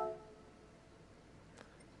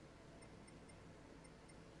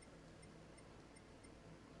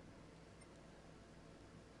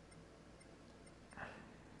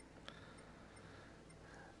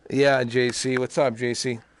 Yeah, JC. What's up,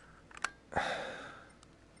 JC?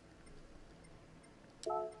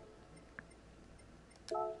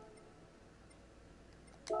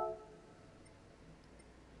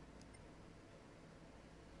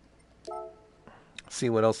 See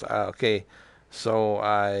what else. Okay, so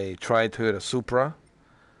I tried Toyota Supra.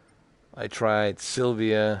 I tried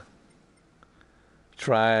Sylvia.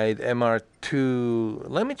 Tried MR2.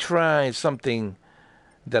 Let me try something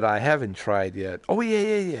that I haven't tried yet. Oh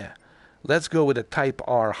yeah. Let's go with a Type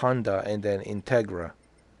R Honda and then Integra.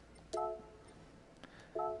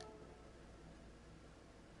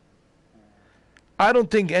 I don't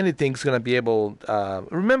think anything's gonna be able.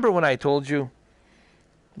 Remember when I told you,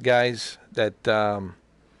 guys, that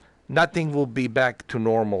nothing will be back to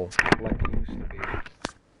normal like it used to be.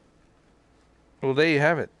 Well, there you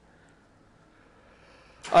have it.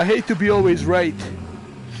 I hate to be always right,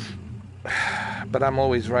 but I'm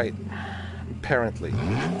always right. Apparently,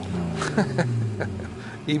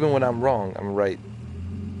 even when I'm wrong, I'm right.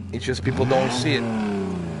 It's just people don't see it.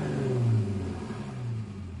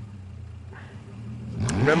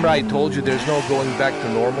 Remember, I told you there's no going back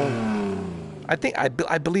to normal. I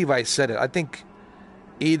believe I said it. I think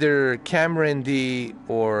either Cameron D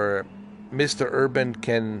or Mr. Urban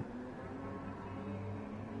can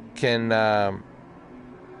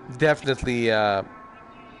definitely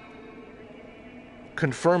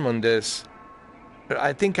confirm on this.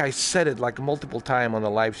 I think I said it like multiple times on the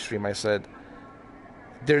live stream. I said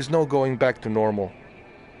there's no going back to normal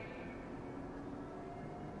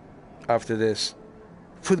after this.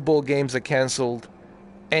 Football games are canceled.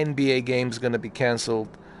 NBA games gonna be canceled.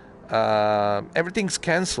 Everything's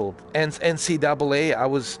canceled. And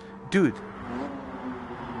NCAA, dude.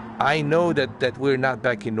 I know that we're not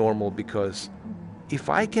back in normal because if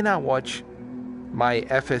I cannot watch my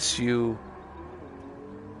FSU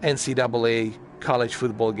NCAA college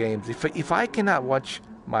football games, if I cannot watch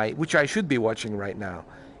which I should be watching right now,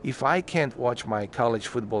 if I can't watch my college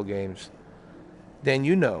football games, then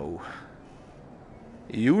you know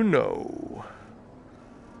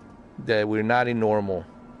that we're not in normal.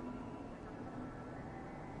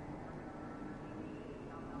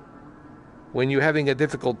 When you're having a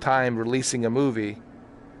difficult time releasing a movie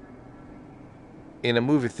in a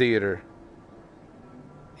movie theater,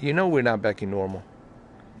 you know we're not back in normal.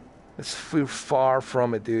 We're far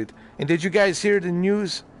from it, dude. And did you guys hear the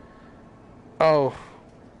news? Oh,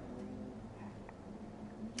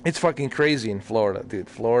 it's fucking crazy in Florida, dude.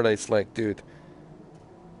 Florida, it's like, dude.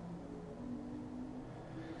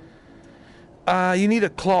 You need a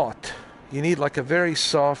cloth. You need like a very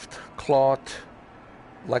soft cloth,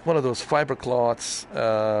 like one of those fiber cloths.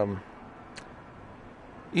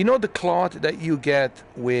 You know the cloth that you get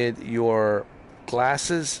with your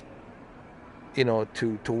glasses, you know,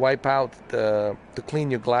 to wipe out to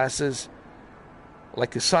clean your glasses,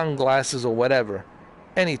 like your sunglasses or whatever,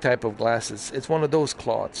 any type of glasses. It's one of those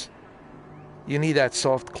cloths. You need that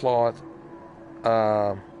soft cloth.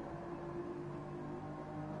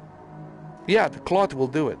 Yeah, the cloth will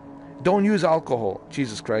do it. Don't use alcohol.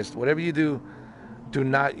 Jesus Christ. Whatever you do, do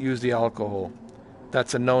not use the alcohol.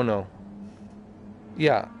 That's a no-no.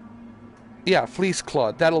 Yeah, fleece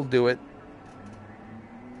cloth. That'll do it.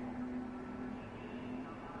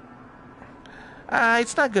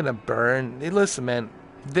 It's not gonna burn. Hey, listen, man.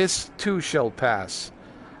 This too shall pass.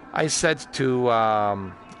 I said to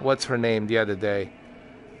what's her name the other day?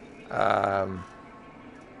 My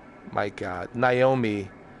God, Naomi.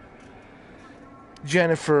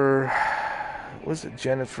 Jennifer, was it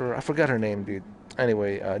Jennifer? I forgot her name, dude.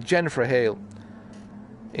 Anyway, Jennifer Hale.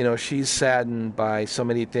 You know, she's saddened by so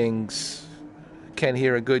many things. Can't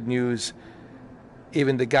hear a good news.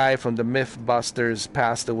 Even the guy from the Mythbusters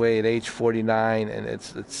passed away at age 49, and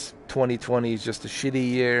it's 2020 is just a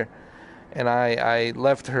shitty year. And I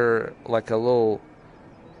left her like a little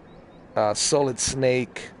Solid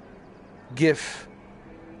Snake gif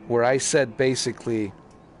where I said basically,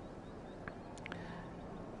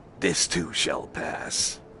 this too shall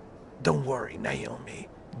pass. Don't worry, Naomi.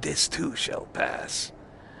 This too shall pass.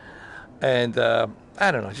 And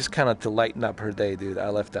I don't know, just kind of to lighten up her day, dude. I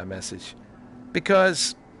left that message.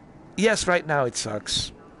 Because, yes, right now it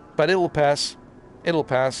sucks, but it will pass. It'll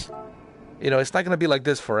pass. You know, it's not going to be like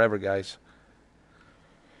this forever, guys.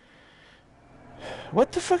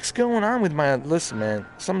 What the fuck's going on with my... Listen, man,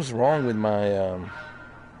 something's wrong with my...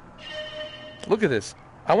 Look at this.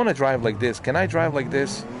 I want to drive like this. Can I drive like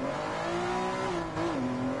this?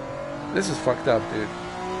 This is fucked up, dude.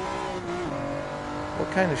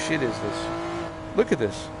 What kind of shit is this? Look at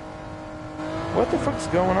this. What the fuck's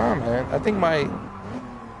going on, man? I think my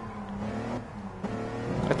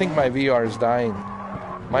VR is dying.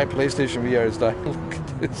 My PlayStation VR is dying. Look at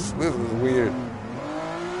this. This is weird.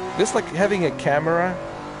 This is like having a camera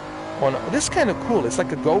on... This is kind of cool. It's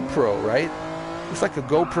like a GoPro, right? It's like a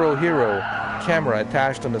GoPro Hero camera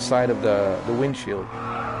attached on the side of the windshield.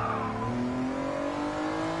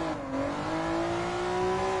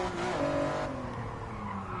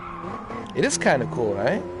 It is kind of cool,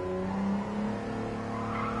 right?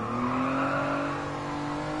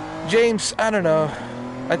 James, I don't know.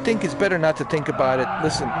 I think it's better not to think about it.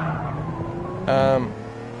 Listen,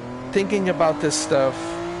 thinking about this stuff,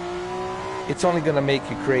 it's only going to make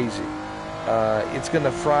you crazy. It's going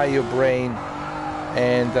to fry your brain,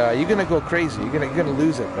 and you're going to go crazy. You're going to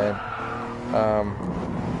lose it, man.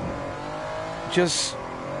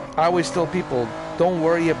 I always tell people, don't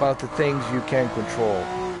worry about the things you can't control.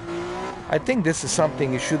 I think this is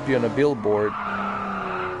something you should be on a billboard.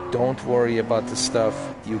 Don't worry about the stuff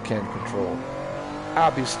you can't control.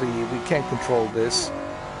 Obviously, we can't control this.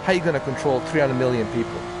 How are you going to control 300 million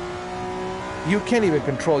people? You can't even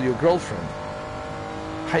control your girlfriend.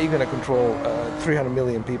 How are you going to control 300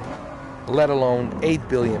 million people? Let alone 8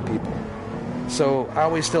 billion people. So I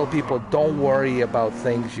always tell people, don't worry about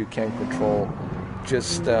things you can't control.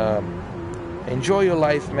 Just enjoy your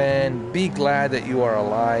life, man. Be glad that you are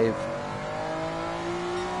alive.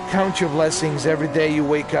 Count your blessings every day you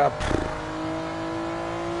wake up.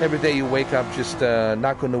 Every day you wake up, just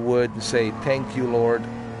knock on the wood and say, thank you, Lord.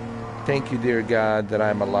 Thank you, dear God, that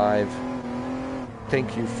I'm alive.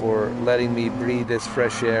 Thank you for letting me breathe this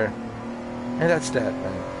fresh air. And that's that,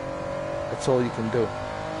 man. That's all you can do.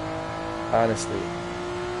 Honestly.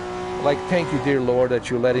 Like, thank you, dear Lord, that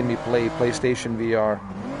you're letting me play PlayStation VR.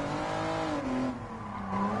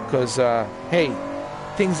 Because, hey,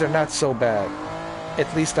 things are not so bad.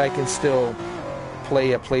 At least I can still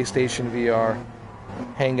play a PlayStation VR,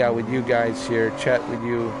 hang out with you guys here, chat with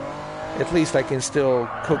you. At least I can still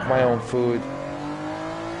cook my own food.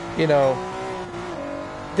 You know,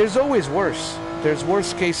 there's always worse. There's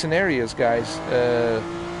worst case scenarios, guys.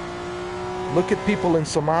 Look at people in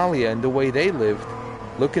Somalia and the way they lived.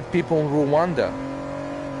 Look at people in Rwanda.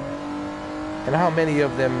 And how many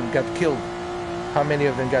of them got killed? How many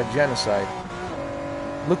of them got genocide?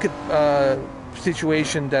 Look at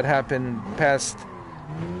situation that happened past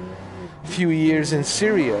few years in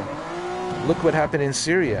Syria. Look what happened in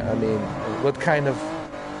Syria. I mean, what kind of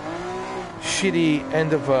shitty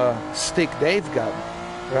end of a stick they've got,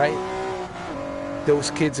 right? Those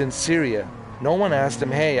kids in Syria. No one asked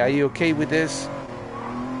them, hey, are you okay with this?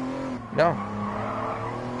 No.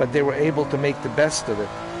 But they were able to make the best of it.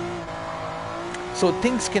 So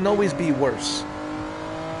things can always be worse.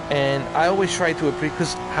 And I always try to appreciate,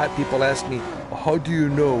 because people ask me, how do you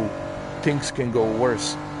know things can go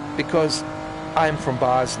worse? Because I'm from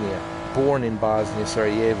Bosnia, born in Bosnia,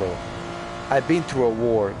 Sarajevo. I've been through a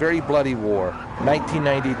war, very bloody war,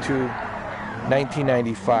 1992,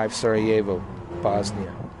 1995, Sarajevo,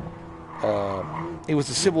 Bosnia. It was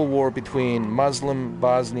a civil war between Muslim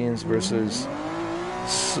Bosnians versus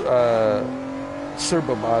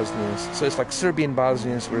Serbo-Bosnians. So it's like Serbian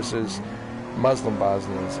Bosnians versus Muslim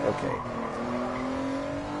Bosnians. Okay.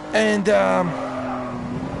 And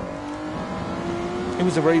it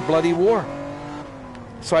was a very bloody war.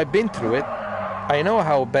 So I've been through it. I know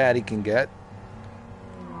how bad it can get.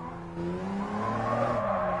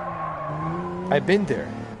 I've been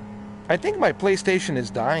there. I think my PlayStation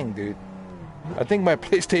is dying, dude. I think my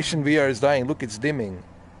PlayStation VR is dying. Look, it's dimming.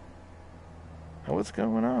 What's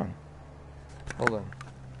going on? Hold on.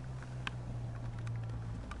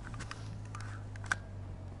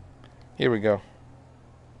 Here we go.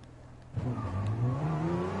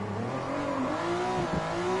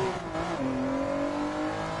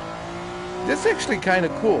 This is actually kind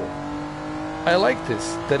of cool. I like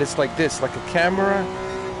this, that it's like this, like a camera.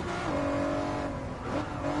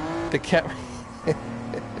 The camera.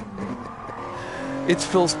 It's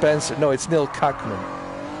Phil Spencer. No, it's Neil Cuckman.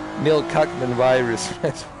 Neil Cuckman virus.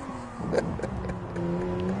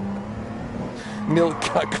 Neil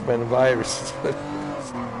Cuckman virus.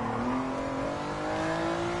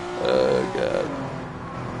 Oh, God.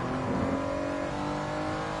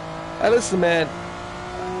 Listen, man.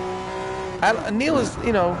 Neil is,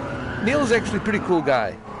 Neil is actually a pretty cool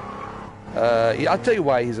guy. I'll tell you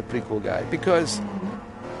why he's a pretty cool guy. Because,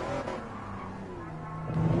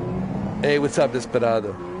 hey, what's up,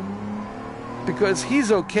 Desperado? Because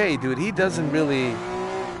he's okay, dude. He doesn't really.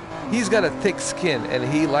 He's got a thick skin, and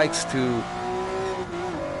he likes to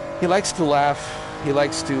laugh. He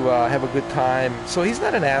likes to have a good time. So he's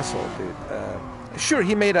not an asshole, dude. Sure,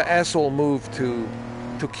 he made an asshole move to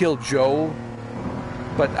kill Joel,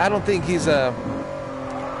 but I don't think he's an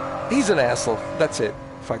asshole. That's it.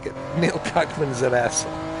 Fuck it. Neil Cuckman is an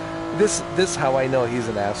asshole. This how I know he's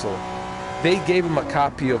an asshole. They gave him a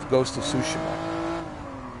copy of Ghost of Tsushima.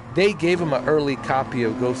 They gave him an early copy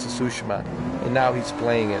of Ghost of Tsushima, and now he's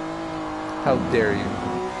playing it. How dare you?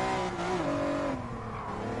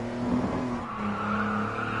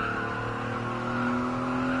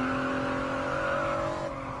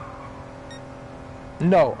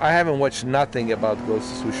 No, I haven't watched nothing about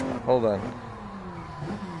Ghost of Tsushima. Hold on.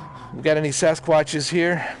 We got any Sasquatches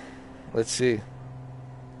here? Let's see.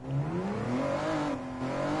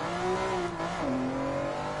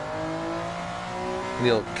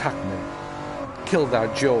 Neil Cuckman killed our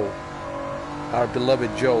Joel. Our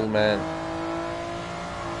beloved Joel, man.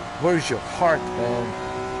 Where's your heart, man?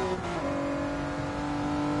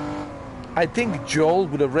 I think Joel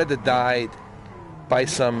would have rather died by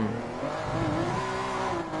some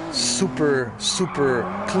super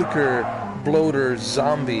clicker bloater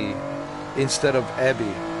zombie instead of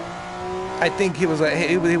Abby. I think he would say,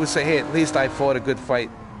 hey, at least I fought a good fight.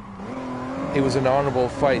 It was an honorable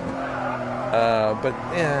fight. But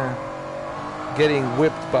yeah, getting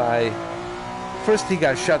whipped by. First he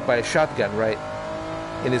got shot by a shotgun, right,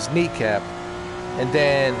 in his kneecap, and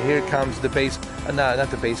then here comes the not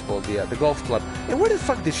the baseball, the golf club. And where the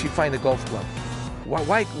fuck did she find the golf club?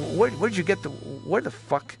 Where'd you get where the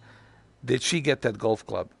fuck did she get that golf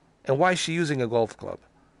club? And why is she using a golf club?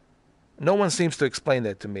 No one seems to explain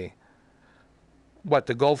that to me. What,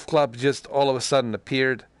 the golf club just all of a sudden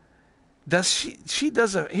appeared? Does she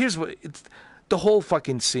does a, here's what, the whole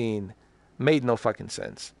fucking scene made no fucking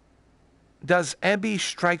sense. Does Abby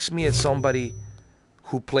strikes me as somebody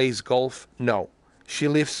who plays golf? No. She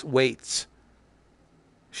lifts weights.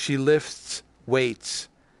 She lifts weights.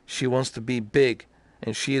 She wants to be big,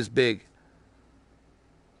 and she is big.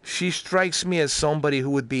 She strikes me as somebody who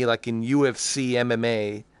would be like in UFC,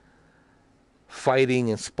 MMA, fighting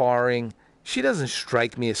and sparring. She doesn't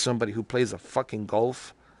strike me as somebody who plays a fucking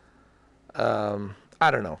golf. I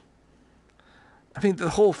don't know. I mean, the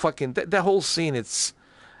whole fucking, that whole scene, it's,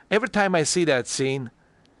 every time I see that scene,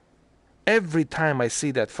 every time I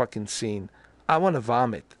see that fucking scene, I want to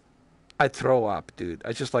vomit. I throw up, dude.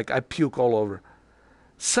 I puke all over.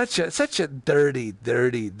 Such a dirty,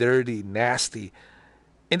 nasty.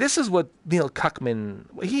 And this is what Neil Cuckman,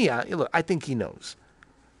 look, I think he knows.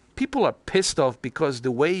 People are pissed off because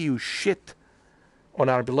the way you shit on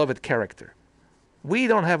our beloved character. We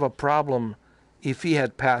don't have a problem if he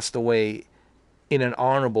had passed away in an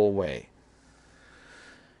honorable way.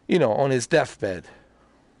 You know, on his deathbed,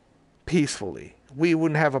 peacefully. We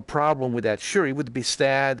wouldn't have a problem with that. Sure, he would be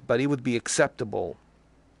sad, but he would be acceptable.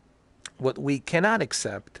 What we cannot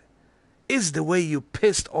accept is the way you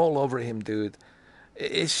pissed all over him, dude.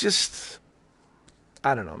 It's just,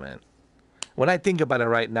 I don't know, man. When I think about it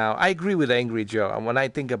right now, I agree with Angry Joe. And when I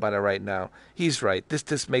think about it right now, he's right.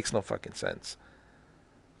 This makes no fucking sense.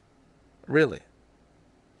 Really.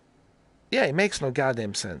 Yeah, it makes no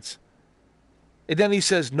goddamn sense. And then he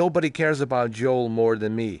says, nobody cares about Joel more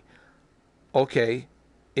than me. Okay,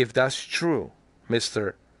 if that's true,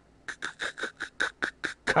 Mr.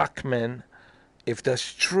 Cuckman, if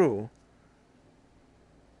that's true,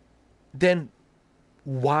 then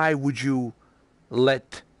why would you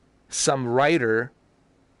let some writer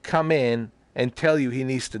come in and tell you he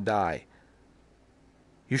needs to die?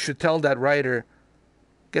 You should tell that writer,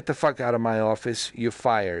 get the fuck out of my office, you're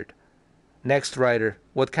fired. Next writer,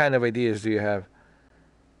 what kind of ideas do you have?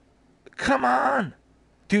 Come on!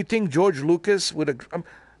 Do you think George Lucas would have...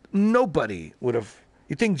 nobody would have...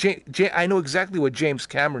 You think... I know exactly what James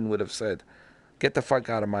Cameron would have said. Get the fuck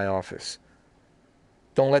out of my office.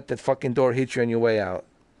 Don't let that fucking door hit you on your way out.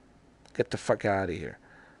 Get the fuck out of here.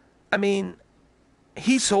 I mean,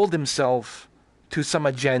 he sold himself to some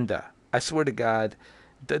agenda. I swear to God,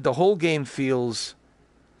 the whole game feels...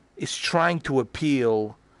 is trying to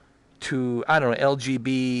appeal to, I don't know,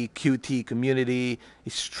 LGBTQT community.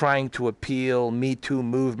 It's trying to appeal Me Too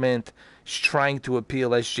movement. It's trying to appeal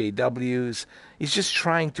SJWs. It's just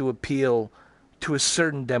trying to appeal to a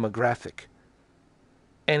certain demographic.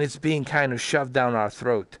 And it's being kind of shoved down our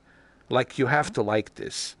throat. Like, you have to like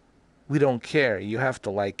this. We don't care. You have to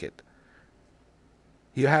like it.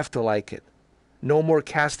 You have to like it. No more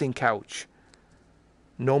casting couch.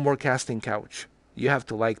 No more casting couch. You have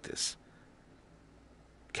to like this.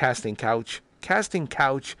 Casting couch. Casting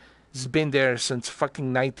couch has been there since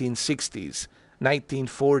fucking 1960s,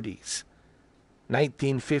 1940s,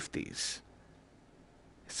 1950s.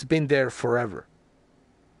 It's been there forever.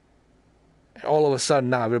 All of a sudden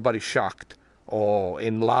now everybody's shocked. Oh,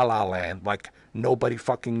 in La La Land, like nobody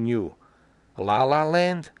fucking knew. La La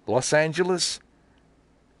Land? Los Angeles?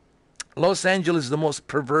 Los Angeles is the most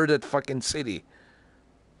perverted fucking city.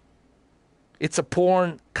 It's a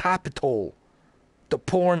porn capital. The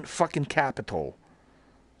porn fucking capital.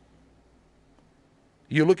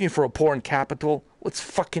 You're looking for a porn capital? What's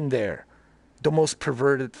fucking there? The most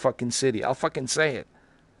perverted fucking city. I'll fucking say it.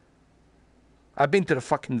 I've been to the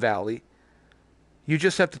fucking valley. You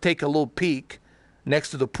just have to take a little peek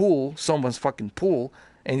next to the pool, someone's fucking pool,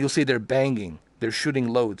 and you'll see they're banging. They're shooting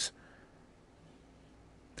loads.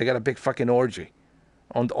 They got a big fucking orgy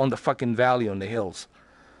on the fucking valley, on the hills.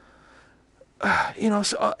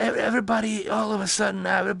 So everybody, all of a sudden,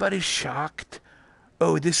 everybody's shocked.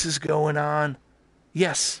 Oh, this is going on.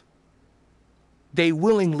 Yes. They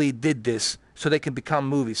willingly did this so they can become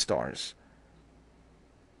movie stars.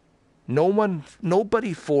 No one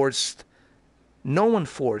forced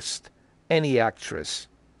any actress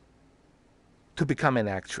to become an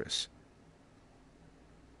actress.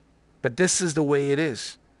 But this is the way it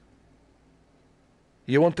is.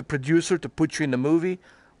 You want the producer to put you in the movie?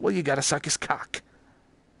 Well, you gotta suck his cock.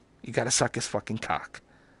 You gotta suck his fucking cock.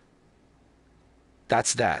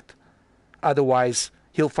 That's that. Otherwise,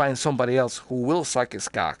 he'll find somebody else who will suck his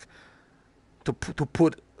cock to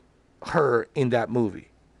put her in that movie.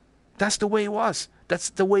 That's the way it was. That's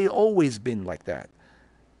the way it always been like that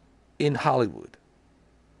in Hollywood.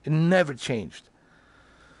 It never changed.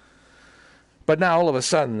 But now all of a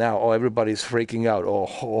sudden, everybody's freaking out.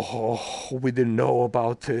 Oh, we didn't know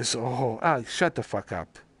about this. Shut the fuck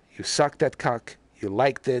up. You sucked that cock. You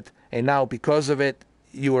liked it. And now because of it,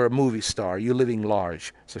 you are a movie star. You're living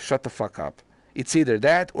large. So shut the fuck up. It's either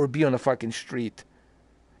that or be on the fucking street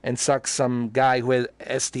and suck some guy who has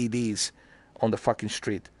STDs on the fucking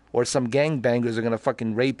street. Or some gangbangers are going to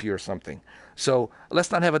fucking rape you or something. So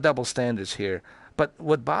let's not have a double standards here. But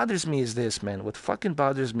what bothers me is this, man. What fucking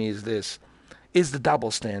bothers me is this. Is the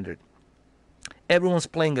double standard. Everyone's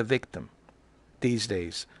playing a victim these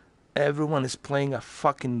days. Everyone is playing a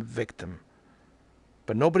fucking victim.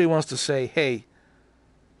 But nobody wants to say, hey,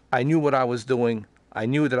 I knew what I was doing. I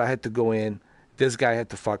knew that I had to go in. This guy had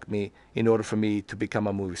to fuck me in order for me to become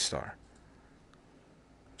a movie star.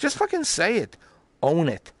 Just fucking say it. Own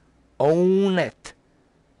it. Own it.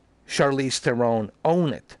 Charlize Theron,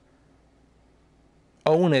 own it.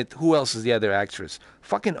 Own it. Who else is the other actress?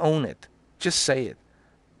 Fucking own it. Just say it.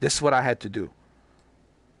 This is what I had to do.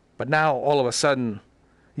 But now, all of a sudden,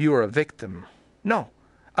 you are a victim. No.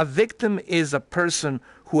 A victim is a person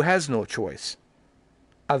who has no choice.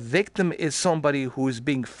 A victim is somebody who is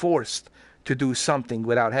being forced to do something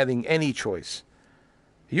without having any choice.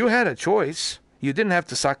 You had a choice. You didn't have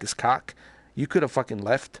to suck his cock. You could have fucking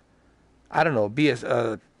left. I don't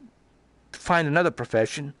know, find another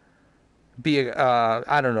profession. Be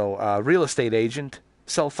a real estate agent.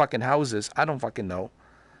 Sell fucking houses. I don't fucking know.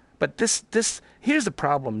 But here's the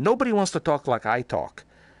problem. Nobody wants to talk like I talk.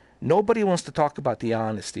 Nobody wants to talk about the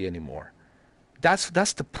honesty anymore. That's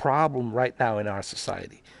the problem right now in our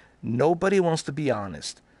society. Nobody wants to be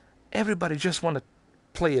honest. Everybody just want to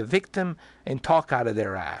play a victim and talk out of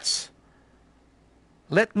their ass.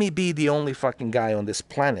 Let me be the only fucking guy on this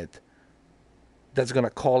planet that's going to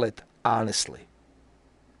call it honestly.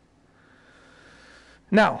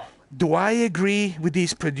 Now, do I agree with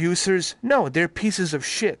these producers? No, they're pieces of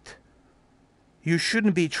shit. You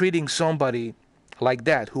shouldn't be treating somebody like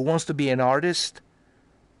that who wants to be an artist,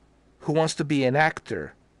 who wants to be an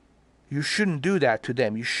actor. You shouldn't do that to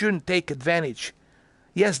them. You shouldn't take advantage.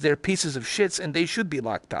 Yes, they're pieces of shits and they should be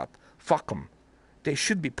locked up. Fuck them. They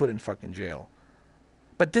should be put in fucking jail.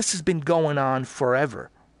 But this has been going on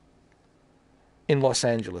forever in Los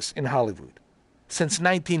Angeles, in Hollywood. Since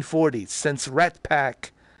 1940s, since Rat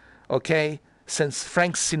Pack, okay? Since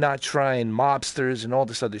Frank Sinatra and mobsters and all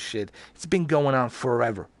this other shit. It's been going on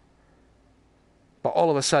forever. But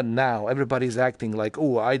all of a sudden now, everybody's acting like,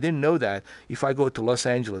 oh, I didn't know that. If I go to Los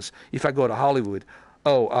Angeles, if I go to Hollywood,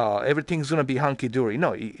 everything's going to be hunky-dory.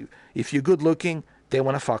 No, if you're good looking, they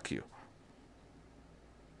want to fuck you.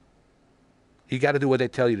 You got to do what they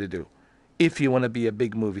tell you to do if you want to be a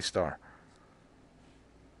big movie star.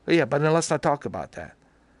 Yeah, but then let's not talk about that.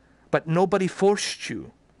 But nobody forced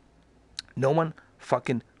you. No one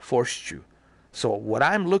fucking forced you. So what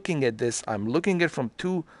I'm looking at this, I'm looking at from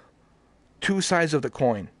two sides of the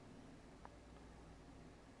coin.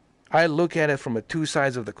 I look at it from the two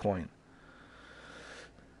sides of the coin.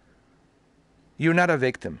 You're not a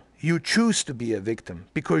victim. You choose to be a victim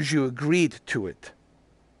because you agreed to it.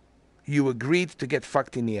 You agreed to get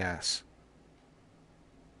fucked in the ass.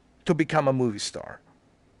 To become a movie star.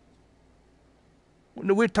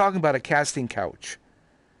 We're talking about a casting couch.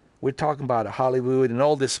 We're talking about Hollywood and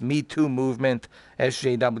all this Me Too movement,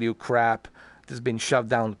 SJW crap that's been shoved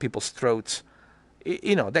down people's throats.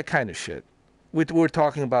 You know, that kind of shit. We're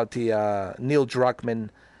talking about the Neil Druckmann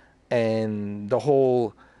and the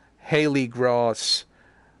whole Haley Gross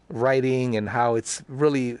writing and how it's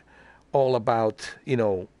really all about, you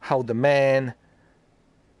know, how the men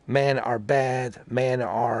are bad, men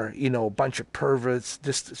are, you know, a bunch of perverts.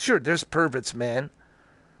 Sure, there's perverts, man,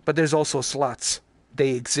 but there's also sluts.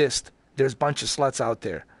 They exist. There's a bunch of sluts out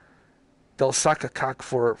there. They'll suck a cock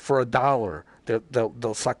for $1.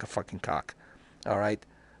 They'll suck a fucking cock. All right?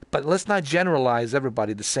 But let's not generalize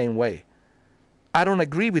everybody the same way. I don't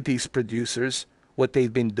agree with these producers, what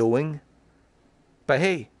they've been doing. But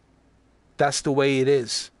hey, that's the way it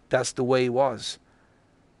is. That's the way it was.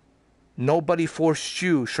 Nobody forced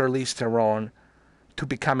you, Charlize Theron, to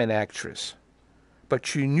become an actress.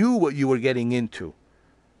 But you knew what you were getting into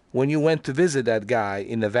when you went to visit that guy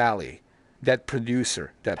in the valley, that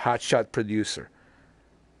producer, that hotshot producer.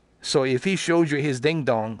 So if he showed you his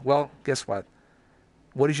ding-dong, well, guess what?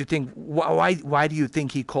 What did you think? Why do you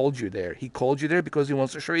think he called you there? He called you there because he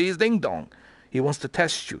wants to show you his ding-dong. He wants to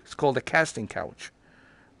test you. It's called a casting couch.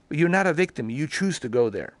 But you're not a victim. You choose to go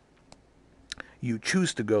there. You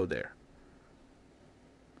choose to go there.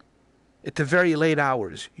 At the very late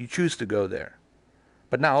hours, you choose to go there.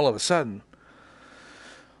 But now all of a sudden,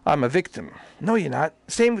 I'm a victim. No, you're not.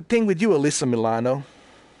 Same thing with you, Alyssa Milano.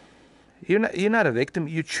 You're not a victim.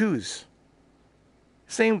 You choose.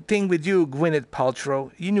 Same thing with you, Gwyneth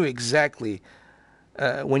Paltrow. You knew exactly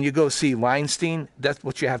when you go see Weinstein, that's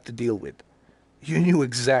what you have to deal with. You knew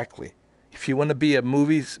exactly. If you want to be a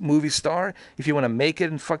movie star, if you want to make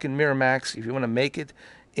it in fucking Miramax, if you want to make it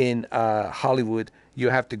in Hollywood, you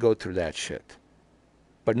have to go through that shit.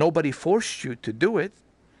 But nobody forced you to do it.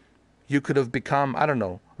 You could have become, I don't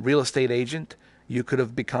know, real estate agent. You could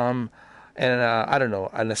have become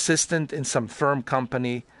an assistant in some firm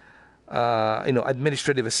company,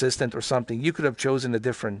 administrative assistant or something. You could have chosen a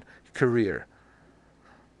different career.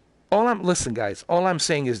 Listen, guys, all I'm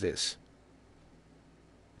saying is this.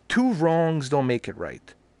 Two wrongs don't make it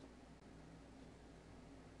right.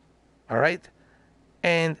 All right?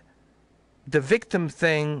 And the victim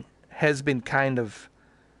thing has been kind of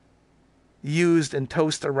used and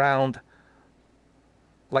tossed around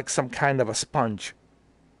like some kind of a sponge.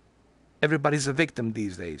 Everybody's a victim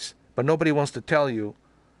these days, but nobody wants to tell you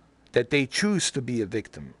that they choose to be a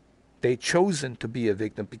victim. They've chosen to be a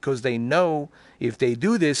victim because they know if they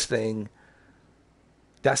do this thing,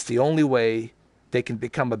 that's the only way they can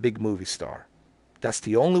become a big movie star. That's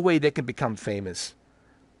the only way they can become famous.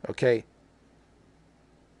 Okay?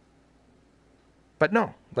 But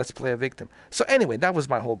no, let's play a victim. So anyway, that was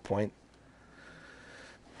my whole point.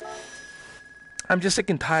 I'm just sick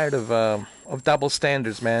and tired of double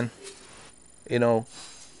standards, man. You know,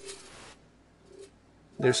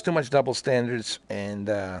 there's too much double standards, and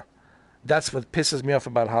that's what pisses me off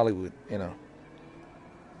about Hollywood, you know.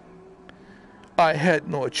 I had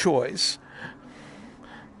no choice.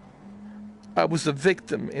 I was a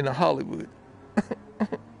victim in Hollywood.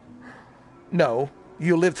 No,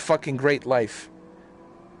 you lived fucking great life.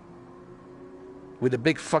 With a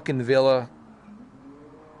big fucking villa,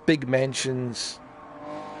 big mansions,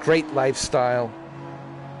 great lifestyle.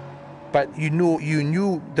 But you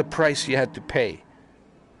knew the price you had to pay.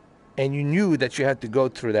 And you knew that you had to go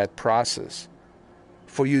through that process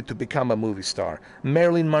for you to become a movie star.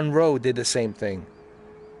 Marilyn Monroe did the same thing.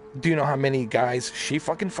 Do you know how many guys she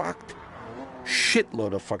fucking fucked?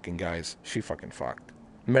 Shitload of fucking guys she fucking fucked.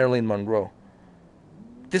 Marilyn Monroe.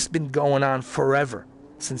 This has been going on forever.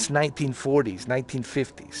 Since 1940s,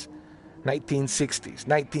 1950s, 1960s,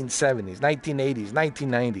 1970s, 1980s,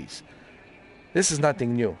 1990s. This is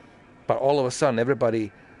nothing new. But all of a sudden,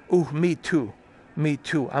 everybody, ooh, me too,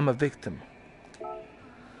 I'm a victim.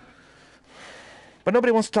 But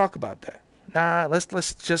nobody wants to talk about that. Nah,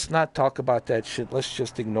 let's just not talk about that shit. Let's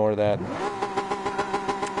just ignore that.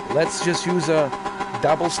 Let's just use a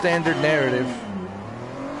double standard narrative.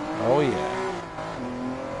 Oh yeah.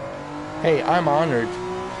 Hey, I'm honored.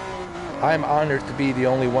 I'm honored to be the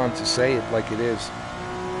only one to say it like it is.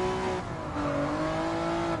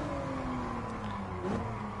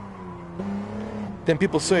 then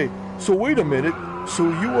people say, so wait a minute, so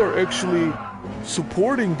you are actually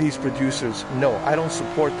supporting these producers? No, I don't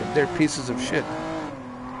support them. They're pieces of shit.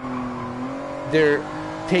 They're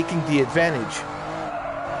taking the advantage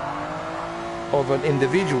of an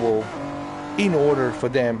individual in order for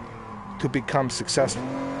them to become successful.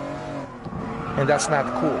 And that's not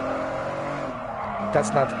cool.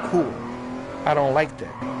 That's not cool. I don't like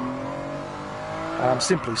that. I'm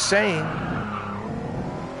simply saying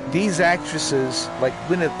these actresses like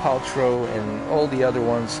Gwyneth Paltrow and all the other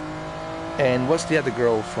ones, and what's the other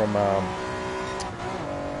girl from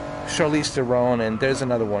Charlize Theron, and there's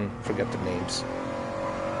another one, forget the names.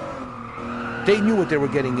 They knew what they were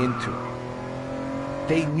getting into.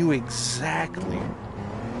 They knew exactly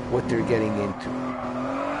what they're getting into.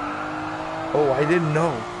 Oh, I didn't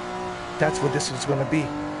know that's what this was going to be.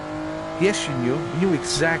 Yes, you knew. You knew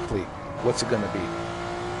exactly what's it going to be.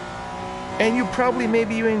 And you probably,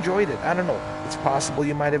 maybe you enjoyed it. I don't know. It's possible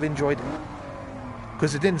you might have enjoyed it.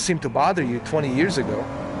 Because it didn't seem to bother you 20 years ago.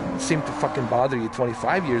 It seemed to fucking bother you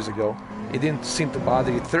 25 years ago. It didn't seem to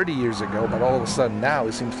bother you 30 years ago, but all of a sudden now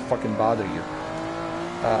it seems to fucking bother you.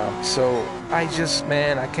 So I just,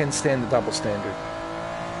 man, I can't stand the double standard.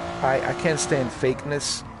 I can't stand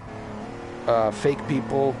fakeness, fake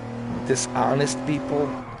people, dishonest people.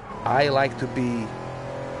 I like to be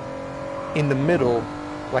in the middle,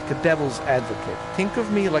 like a devil's advocate. Think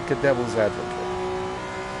of me like a devil's advocate.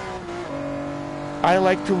 I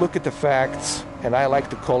like to look at the facts, and I like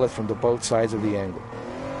to call it from the both sides of the angle.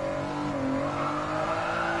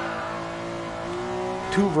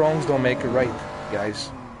 Two wrongs don't make it right,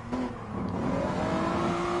 guys.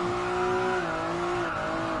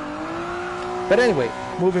 But anyway,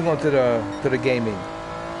 moving on to the gaming.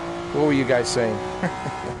 What were you guys saying?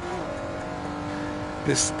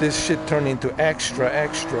 This shit turned into extra.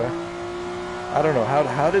 I don't know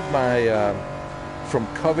how did my from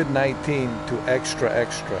COVID-19 to extra.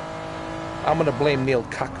 I'm gonna blame Neil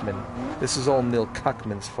Cuckman. This is all Neil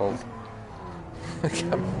Cuckman's fault.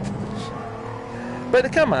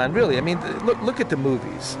 But come on, really. I mean, look at the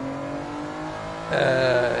movies.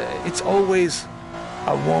 It's always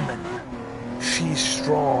a woman. She's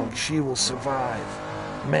strong. She will survive.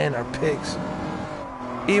 Men are pigs.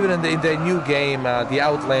 Even in the new game, the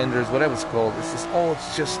Outlanders, whatever it's called, it's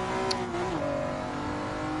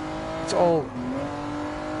all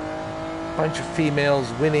a bunch of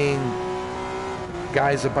females winning.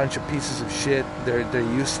 Guys, a bunch of pieces of shit.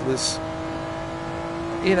 They're useless.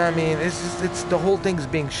 You know what I mean? It's the whole thing's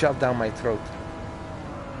being shoved down my throat.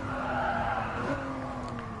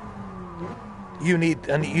 You need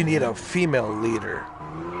a female leader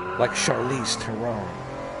like Charlize Theron.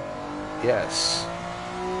 Yes.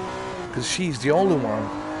 Because she's the only one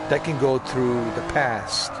that can go through the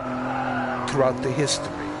past, throughout the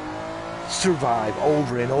history, survive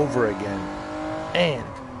over and over again, and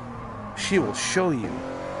she will show you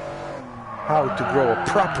how to grow a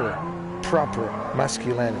proper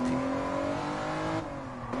masculinity.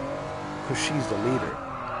 Because she's the leader.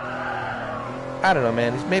 I don't know,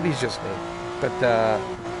 man. Maybe it's just me. But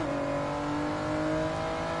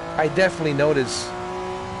I definitely notice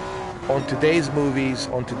on today's movies,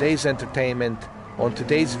 on today's entertainment, on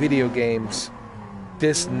today's video games,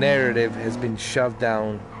 this narrative has been shoved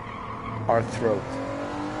down our throat.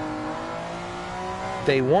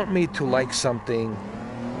 They want me to like something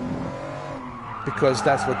because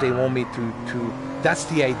that's what they want me to that's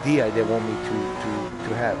the idea they want me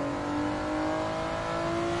to have.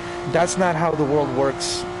 That's not how the world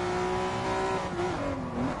works.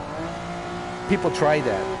 People tried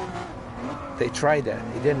that. They tried that.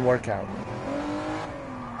 It didn't work out.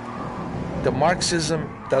 The Marxism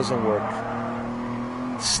doesn't work.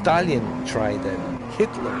 Stalin tried that.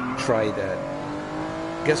 Hitler tried that.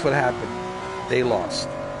 Guess what happened? They lost.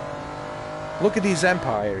 Look at these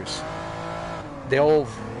empires. They all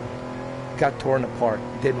got torn apart.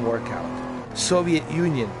 Didn't work out. Soviet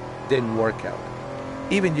Union didn't work out.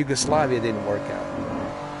 Even Yugoslavia didn't work out.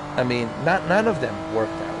 I mean, none of them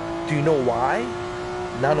worked out. Do you know why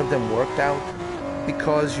none of them worked out?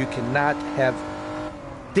 Because you cannot have...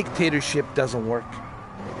 Dictatorship doesn't work.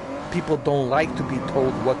 People don't like to be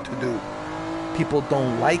told what to do. People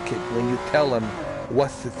don't like it when you tell them what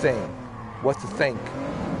to think,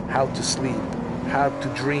 how to sleep, how to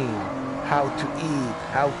dream, how to eat,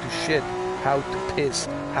 how to shit, how to piss,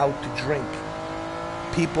 how to drink.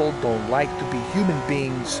 People don't like to be human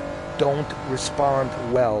beings, don't respond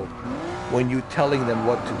well when you're telling them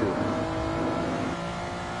what to do.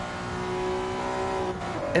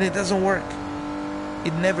 And it doesn't work.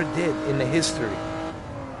 It never did in the history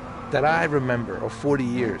that I remember of 40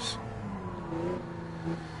 years.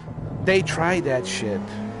 They tried that shit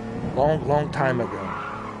long time ago.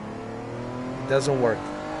 It doesn't work.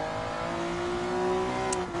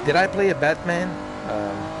 Did I play a Batman?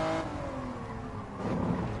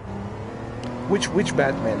 Which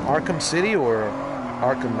Batman? Arkham City or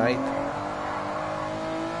Arkham Knight?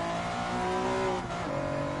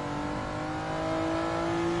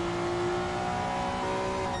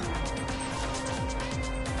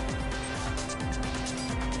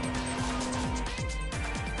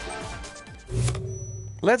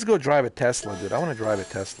 Let's go drive a Tesla, dude. I want to drive a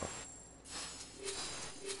Tesla.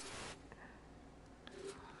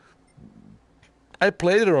 I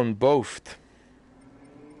played it on both.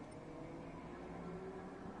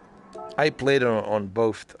 I played it on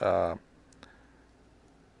both. Hold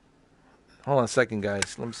on a second,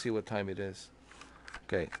 guys. Let me see what time it is.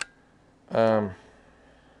 Okay.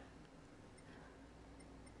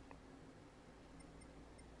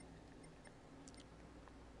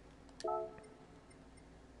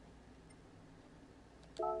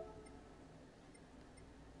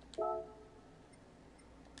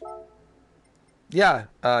 Yeah,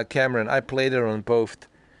 Cameron, I played it on both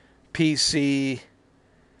PC,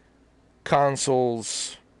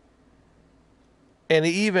 consoles, and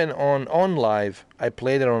even on Live. I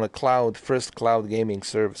played it on a first cloud gaming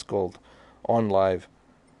service called On Live.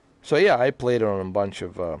 So yeah, I played it on a bunch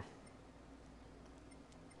of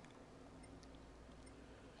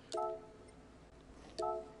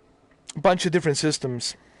different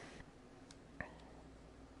systems.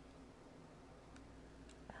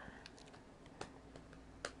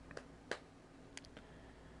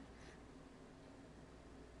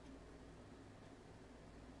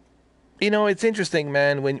 You know, it's interesting,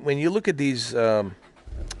 man. When you look at these, I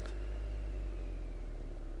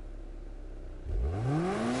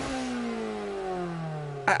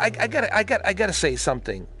gotta say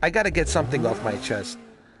something. I gotta get something off my chest.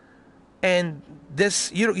 And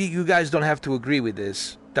this, you guys don't have to agree with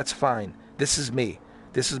this. That's fine. This is me.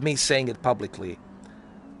 This is me saying it publicly,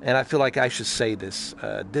 and I feel like I should say this.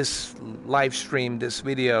 This live stream, this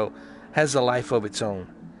video, has a life of its own.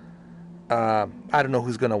 I don't know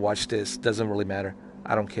who's gonna watch this. Doesn't really matter.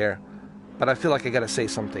 I don't care. But I feel like I gotta say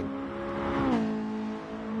something.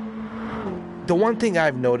 The one thing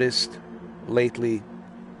I've noticed lately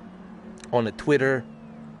on the Twitter,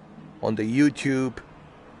 on the YouTube,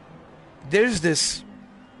 there's this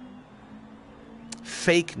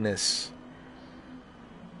fakeness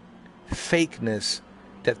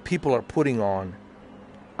that people are putting on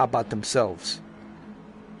about themselves.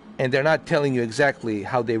 And they're not telling you exactly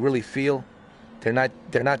how they really feel. They're not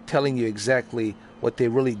telling you exactly what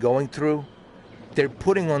they're really going through. They're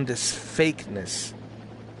putting on this fakeness.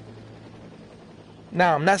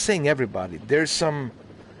 Now, I'm not saying everybody. There's some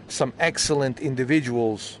excellent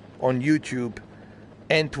individuals on YouTube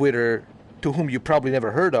and Twitter to whom you probably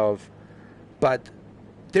never heard of, but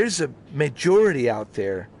there's a majority out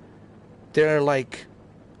there. They're like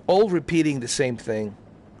all repeating the same thing.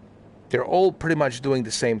 They're all pretty much doing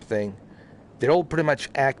the same thing. They're all pretty much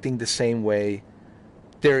acting the same way.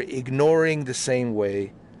 They're ignoring the same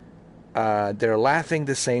way. They're laughing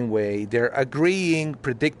the same way. They're agreeing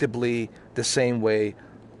predictably the same way.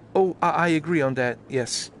 Oh, I agree on that.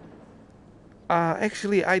 Yes.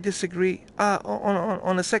 Actually, I disagree.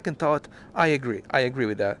 On a second thought, I agree. I agree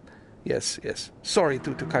with that. Yes. Sorry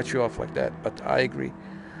to cut you off like that, but I agree.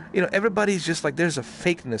 You know, everybody's just like, there's a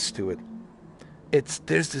fakeness to it.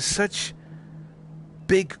 There's this such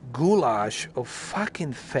big goulash of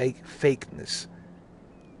fucking fakeness.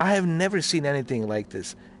 I have never seen anything like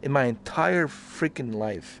this in my entire freaking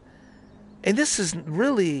life. And this is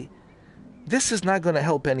not going to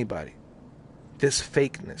help anybody. This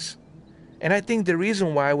fakeness. And I think the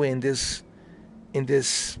reason why we're in this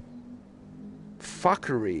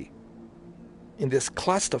fuckery, in this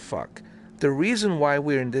clusterfuck, the reason why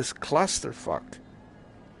we're in this clusterfuck,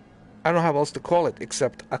 I don't know how else to call it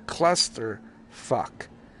except a cluster fuck.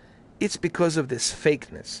 It's because of this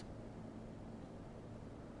fakeness.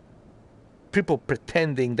 People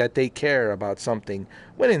pretending that they care about something,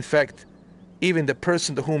 when in fact, even the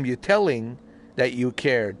person to whom you're telling that you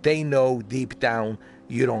care, they know deep down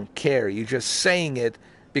you don't care. You're just saying it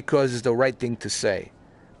because it's the right thing to say.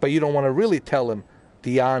 But you don't want to really tell them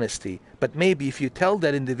the honesty. But maybe if you tell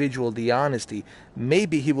that individual the honesty,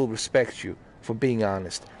 maybe he will respect you for being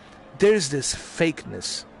honest. There's this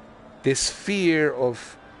fakeness, this fear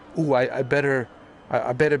of, ooh, I better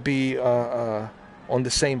be on the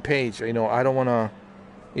same page. You know, I don't want to,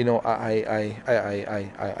 you know, I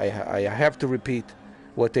have to repeat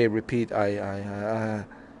what they repeat.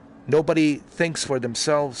 Nobody thinks for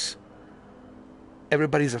themselves.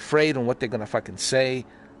 Everybody's afraid on what they're gonna fucking say.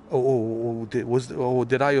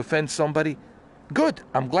 Did I offend somebody? Good.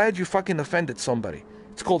 I'm glad you fucking offended somebody.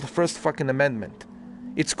 It's called the First fucking Amendment.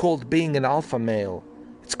 It's called being an alpha male.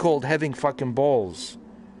 It's called having fucking balls.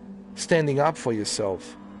 Standing up for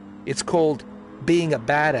yourself. It's called being a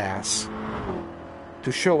badass.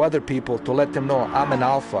 To show other people, to let them know I'm an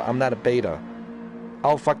alpha, I'm not a beta.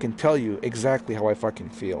 I'll fucking tell you exactly how I fucking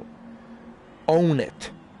feel. Own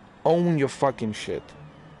it. Own your fucking shit.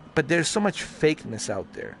 But there's so much fakeness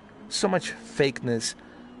out there. So much fakeness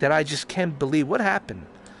that I just can't believe. What happened?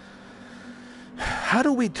 How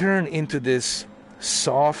do we turn into this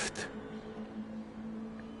soft,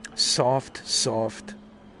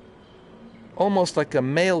 almost like a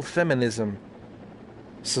male feminism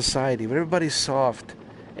society where everybody's soft?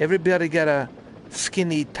 Everybody got a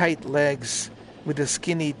skinny, tight legs with the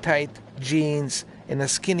skinny, tight jeans and the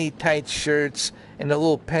skinny, tight shirts and the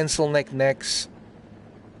little pencil neck necks.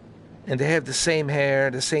 And they have the same hair,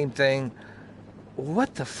 the same thing.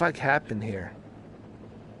 What the fuck happened here?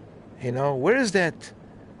 You know, where is that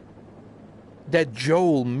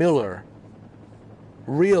Joel Miller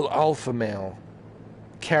real alpha male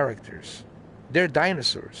characters? They're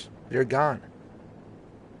dinosaurs. They're gone.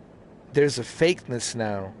 There's a fakeness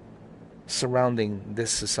now surrounding this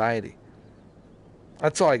society.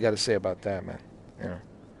 That's all I got to say about that, man. You know,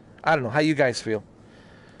 I don't know how you guys feel.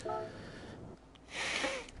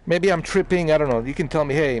 Maybe I'm tripping. I don't know. You can tell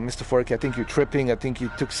me, hey, Mr. Forky, I think you're tripping. I think you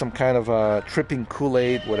took some kind of tripping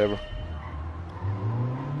Kool-Aid, whatever.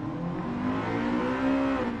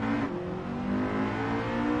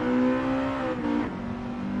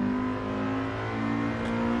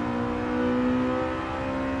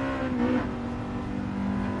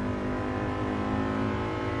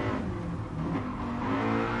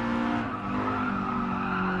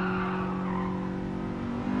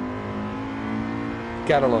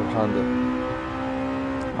 Gotta love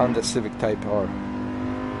Honda Civic Type R.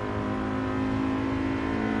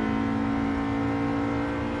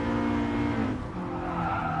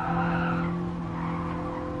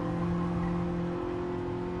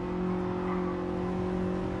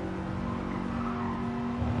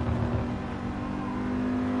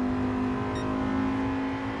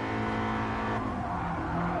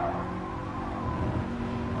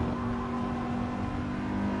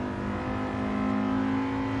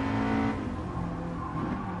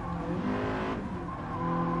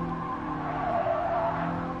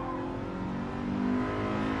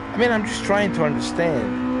 I mean, I'm just trying to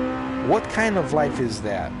understand, what kind of life is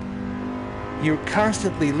that? You're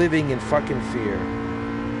constantly living in fucking fear.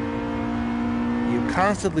 You're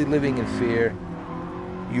constantly living in fear.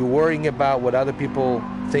 You're worrying about what other people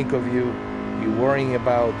think of you. You're worrying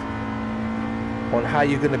about on how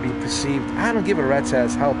you're going to be perceived. I don't give a rat's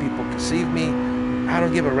ass how people perceive me. I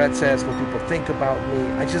don't give a rat's ass what people think about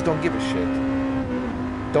me. I just don't give a shit.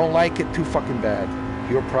 Don't like it, too fucking bad.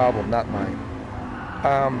 Your problem, not mine.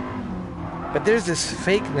 But there's this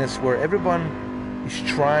fakeness where everyone is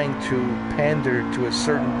trying to pander to a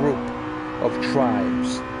certain group of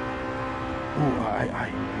tribes. Ooh,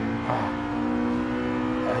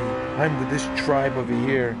 I'm with this tribe over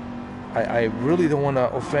here. I really don't want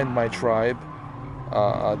to offend my tribe.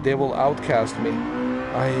 They will outcast me.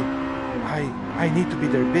 I need to be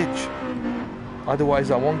their bitch. Otherwise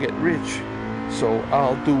I won't get rich. So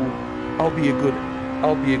I'll be a good,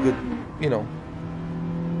 you know,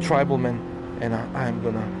 tribalman, and I'm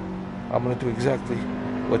gonna do exactly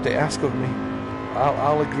what they ask of me.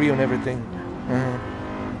 I'll agree on everything.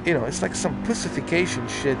 You know, it's like some pussification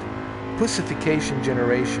shit. Pussification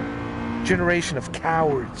generation of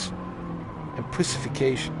cowards and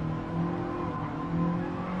pussification.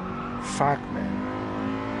 Fuck, man.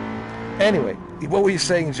 Anyway, what were you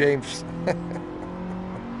saying, James?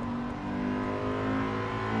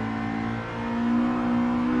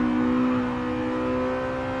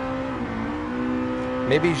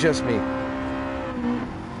 Maybe it's just me.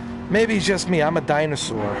 Maybe it's just me. I'm a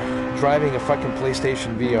dinosaur driving a fucking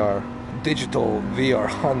PlayStation VR, digital VR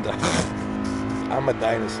Honda. I'm a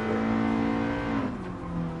dinosaur.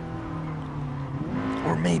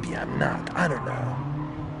 Or maybe I'm not. I don't know.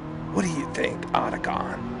 What do you think,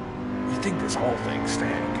 Otacon? You think this whole thing's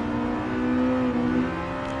fake?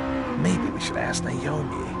 Maybe we should ask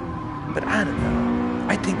Naomi. But I don't know.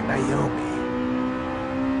 I think Naomi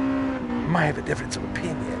might have a difference of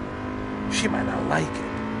opinion. She might not like it.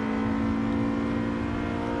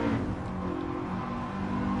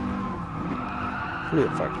 Who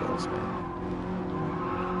the fuck knows, man?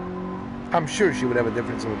 I'm sure she would have a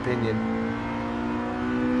difference of opinion.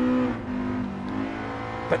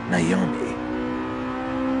 But Naomi,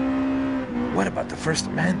 What about the First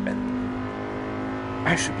Amendment?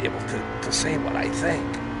 I should be able to say what I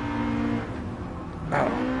think. Oh,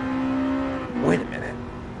 wait a minute.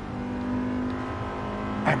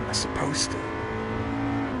 I'm not supposed to.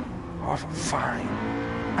 Oh, fine.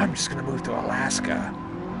 I'm just gonna move to Alaska,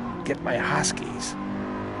 get my Huskies,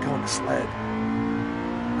 go on a sled.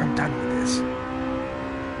 I'm done with this.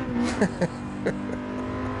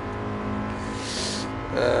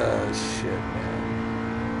 Shit, man.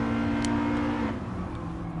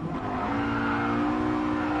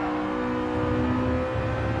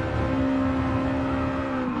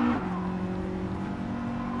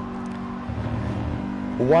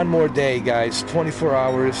 One more day, guys. 24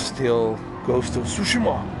 hours till Ghost of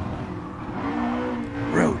Tsushima.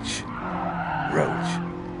 Roach.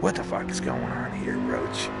 What the fuck is going on here,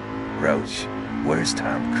 Roach? Roach, where's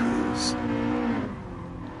Tom Cruise?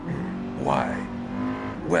 Why?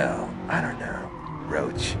 Well, I don't know.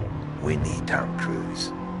 Roach, we need Tom Cruise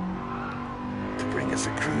to bring us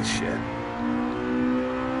a cruise ship.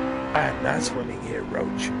 I'm not swimming here,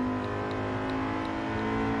 Roach.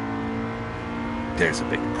 There's a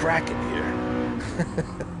big crack in here.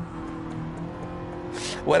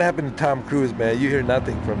 What happened to Tom Cruise, man? You hear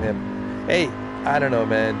nothing from him. Hey, I don't know,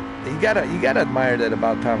 man. You gotta admire that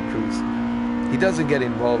about Tom Cruise. He doesn't get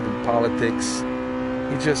involved in politics.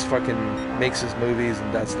 He just fucking makes his movies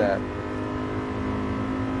and that's that.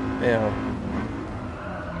 You know,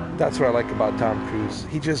 that's what I like about Tom Cruise.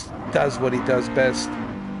 He just does what he does best.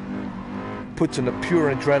 Puts in a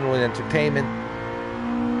pure adrenaline entertainment.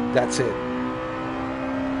 That's it.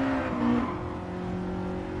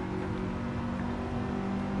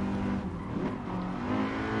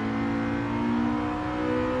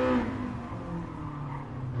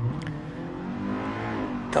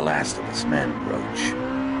 The Last of Us, man, Roach.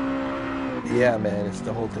 Yeah, man,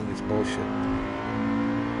 the whole thing is bullshit.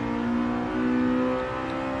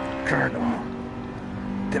 Colonel,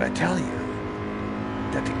 did I tell you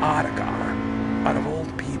that the Otacon, out of all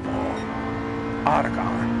people,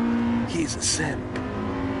 Otacon, he's a simp.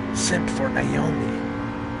 Simp for Naomi.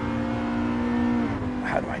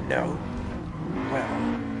 How do I know? Well,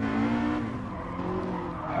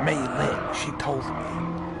 Mei Ling, she told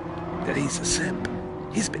me that he's a simp.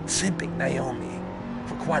 He's been simping Naomi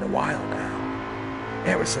for quite a while now.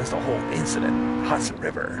 Ever since the whole incident in Hudson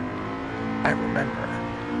River. I remember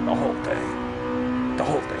the whole thing. The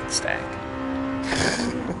whole thing stank.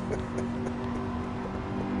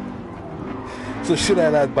 So should I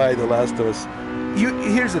not buy The Last of Us?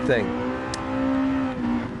 Here's the thing.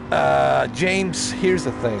 James, here's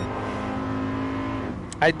the thing.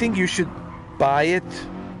 I think you should buy it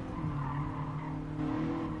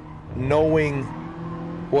knowing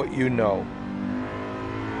what you know.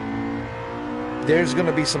 There's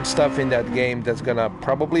gonna be some stuff in that game that's gonna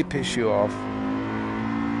probably piss you off,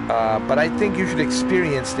 but I think you should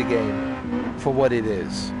experience the game for what it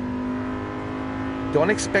is. Don't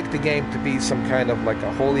expect the game to be some kind of like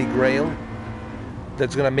a holy grail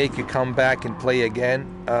that's gonna make you come back and play again.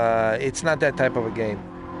 It's not that type of a game.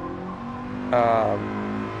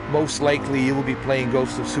 Most likely you will be playing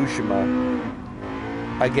Ghost of Tsushima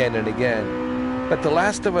again and again. But The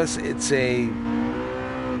Last of Us, it's a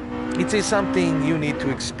something you need to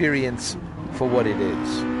experience for what it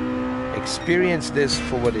is. Experience this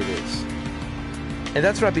for what it is. And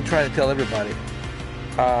that's what I've been trying to tell everybody.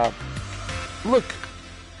 Look,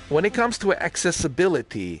 when it comes to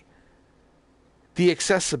accessibility, the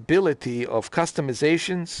accessibility of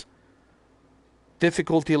customizations,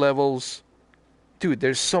 difficulty levels, dude,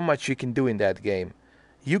 there's so much you can do in that game.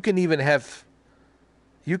 You can even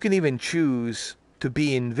choose to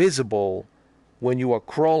be invisible when you are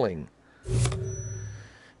crawling.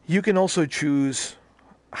 You can also choose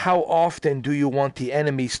how often do you want the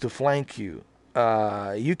enemies to flank you.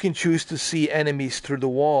 You can choose to see enemies through the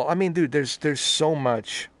wall. I mean, dude, there's so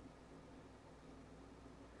much.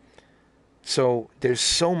 So there's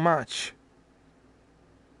so much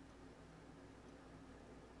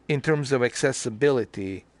in terms of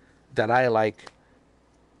accessibility that I like.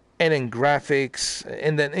 And in graphics,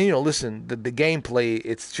 and then, you know, listen, the gameplay,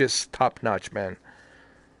 it's just top notch, man.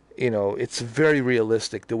 You know, it's very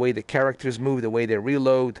realistic. The way the characters move, the way they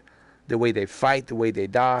reload, the way they fight, the way they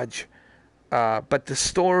dodge. But the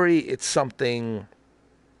story, it's something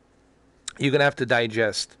you're going to have to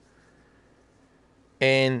digest.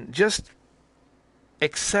 And just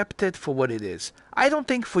accept it for what it is. I don't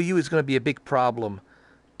think for you it's going to be a big problem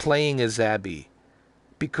playing as Abby.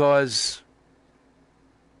 Because...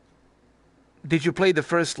 Did you play the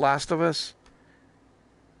first Last of Us?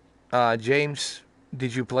 James,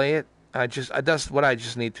 did you play it? That's what I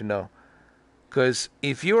just need to know. Because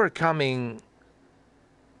if you are coming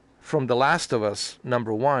from The Last of Us,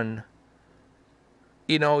 number one,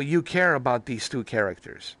 you know, you care about these two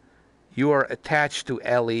characters. You are attached to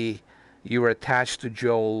Ellie. You are attached to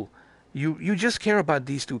Joel. You just care about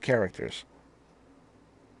these two characters.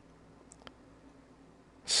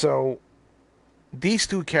 So, these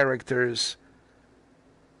two characters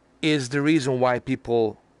is the reason why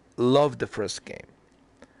people love the first game.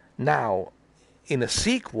 Now, in a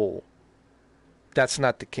sequel, that's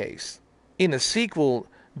not the case. In a sequel,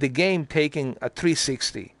 the game taking a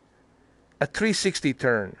 360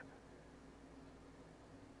 turn,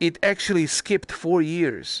 it actually skipped 4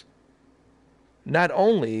 years. Not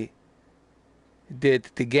only did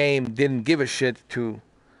the game didn't give a shit to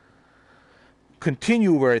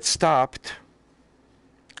continue where it stopped,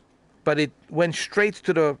 but it went straight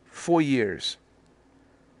to the 4 years.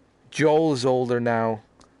 Joel is older now.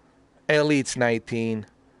 Ellie's 19.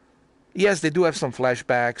 Yes, they do have some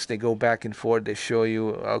flashbacks. They go back and forth. They show you,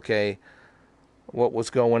 okay, what was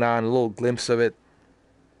going on, a little glimpse of it.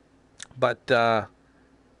 But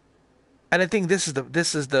and I think this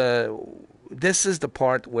is the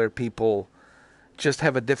part where people just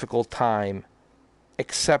have a difficult time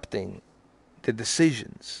accepting the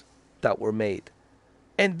decisions that were made.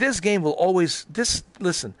 And this game will always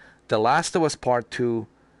listen, The Last of Us Part 2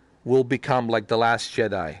 will become like The Last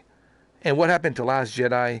Jedi. And what happened to Last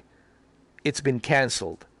Jedi? It's been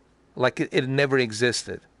canceled. Like it never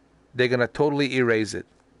existed. They're going to totally erase it.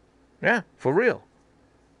 Yeah, for real.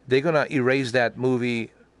 They're going to erase that movie.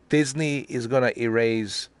 Disney is going to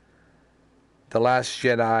erase The Last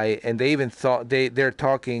Jedi. And they even thought they're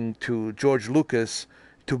talking to George Lucas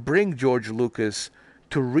to bring George Lucas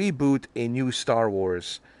to reboot a new Star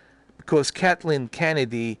Wars. Because Kathleen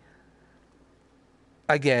Kennedy,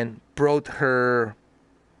 again, brought her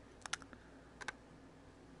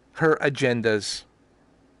agendas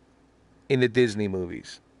in the Disney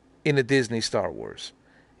movies, in the Disney Star Wars.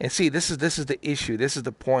 And see, this is the issue. This is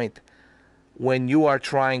the point when you are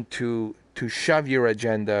trying to shove your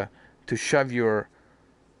agenda, to shove your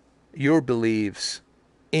beliefs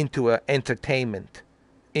into a entertainment,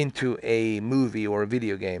 into a movie or a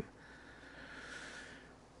video game.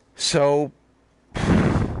 So,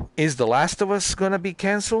 is The Last of Us going to be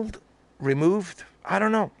canceled, removed? I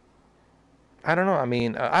don't know. I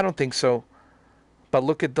mean, I don't think so. But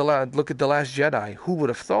look at the Last Jedi. Who would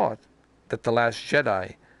have thought that The Last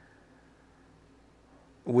Jedi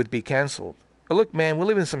would be canceled? But look, man, we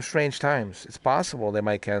live in some strange times. It's possible they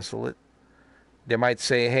might cancel it. They might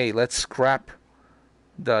say, "Hey, let's scrap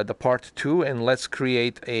the part 2 and let's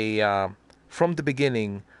create a from the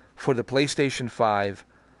beginning for the PlayStation 5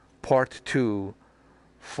 part 2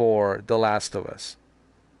 for The Last of Us,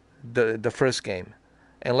 the first game."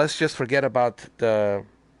 And let's just forget about the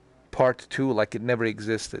part 2 like it never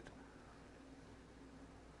existed.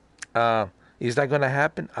 Is that going to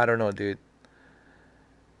happen? I don't know, dude.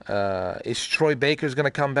 Is Troy Baker's going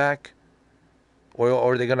to come back? Or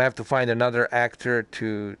are they going to have to find another actor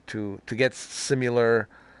to get similar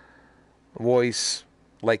voice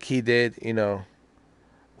like he did, you know,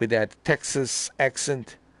 with that Texas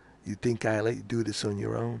accent? You think I let you do this on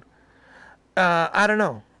your own? I don't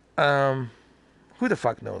know. Who the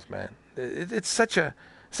fuck knows, man? It's such a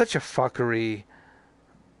fuckery.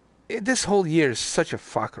 This whole year is such a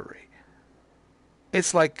fuckery.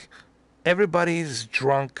 It's like everybody's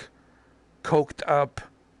drunk, coked up,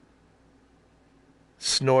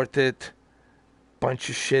 snorted, bunch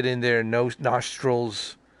of shit in their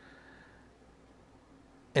nostrils,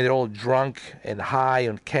 and they're all drunk and high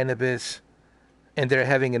on cannabis, and they're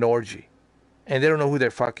having an orgy. And they don't know who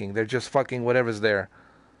they're fucking. They're just fucking whatever's there.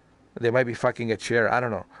 They might be fucking a chair. I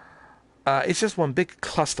don't know. It's just one big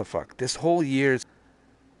clusterfuck. This whole year's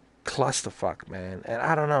clusterfuck, man. And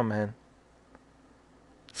I don't know, man.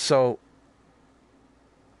 So,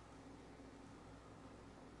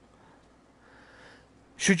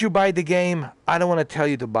 should you buy the game? I don't want to tell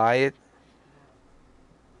you to buy it.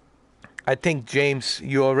 I think, James,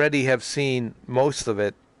 you already have seen most of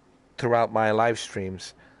it throughout my live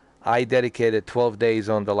streams. I dedicated 12 days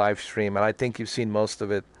on the live stream, and I think you've seen most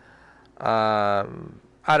of it.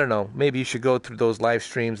 I don't know. Maybe you should go through those live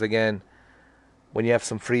streams again when you have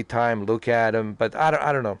some free time. Look at them. But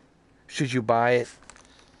I don't know. Should you buy it?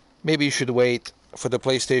 Maybe you should wait for the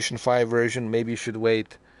PlayStation 5 version. Maybe you should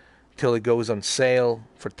wait till it goes on sale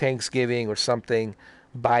for Thanksgiving or something.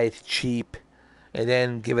 Buy it cheap and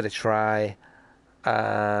then give it a try.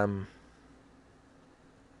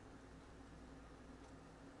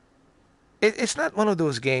 It's not one of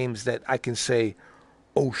those games that I can say,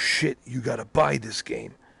 "Oh shit, you gotta buy this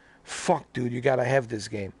game. Fuck, dude, you gotta have this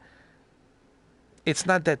game." It's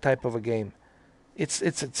not that type of a game. It's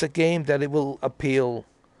a game that it will appeal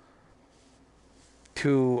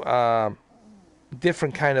to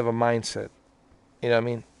different kind of a mindset. You know what I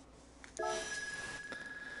mean?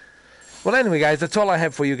 Well, anyway, guys, that's all I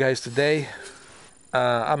have for you guys today.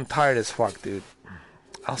 I'm tired as fuck, dude.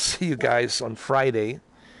 I'll see you guys on Friday.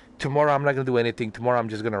 Tomorrow, I'm not going to do anything. Tomorrow, I'm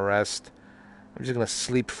just going to rest. I'm just going to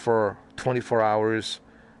sleep for 24 hours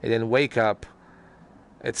and then wake up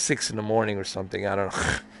at 6 in the morning or something. I don't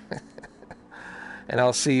know. And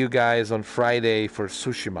I'll see you guys on Friday for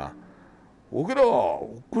Tsushima. We'll get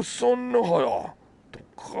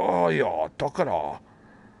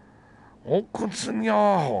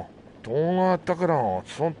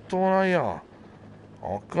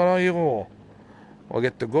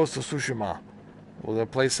the Ghost of Tsushima. We're going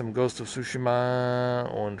to play some Ghost of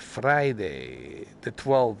Tsushima on Friday, the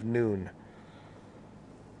 12 noon.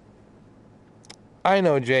 I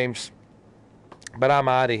know, James, but I'm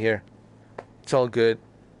out of here. It's all good.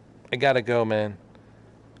 I gotta go, man.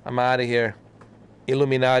 I'm out of here.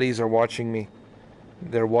 Illuminatis are watching me.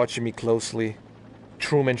 They're watching me closely.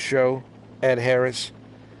 Truman Show, Ed Harris,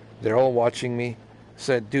 they're all watching me.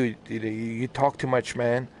 Said, dude, you talk too much,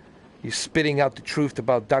 man. You're spitting out the truth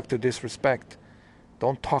about Dr. Disrespect.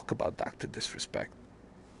 Don't talk about Dr. Disrespect.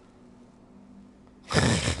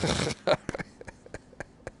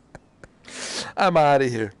 I'm out of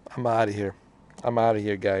here. I'm out of here. I'm out of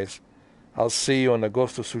here, guys. I'll see you on the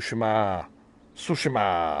Ghost of Tsushima.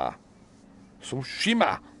 Tsushima.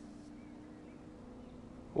 Tsushima.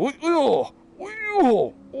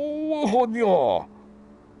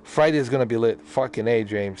 Friday is going to be lit. Fucking A,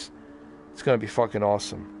 James. It's going to be fucking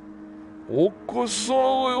awesome.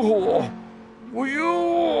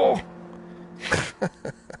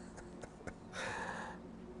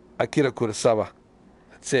 Akira Kurosawa.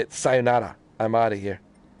 That's it. Sayonara. I'm out of here.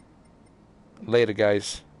 Later,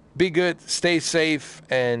 guys. Be good. Stay safe.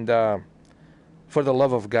 And for the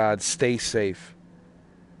love of God, stay safe.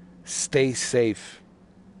 Stay safe.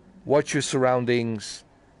 Watch your surroundings.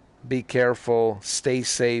 Be careful. Stay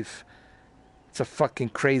safe. It's a fucking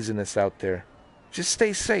craziness out there. Just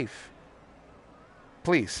stay safe.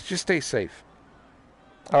 Please, just stay safe.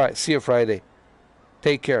 Alright, see you Friday.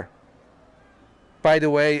 Take care. By the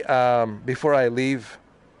way, before I leave,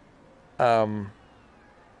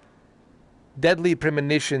 Deadly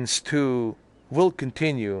Premonitions 2 will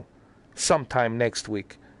continue sometime next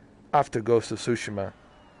week after Ghost of Tsushima.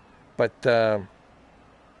 But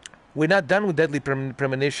we're not done with Deadly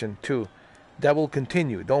Premonition 2. That will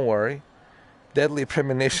continue, don't worry. Deadly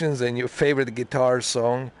Premonitions and your favorite guitar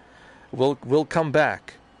song will come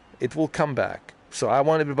back. It will come back. So I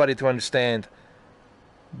want everybody to understand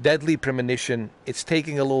Deadly Premonition, it's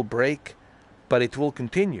taking a little break, but it will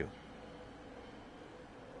continue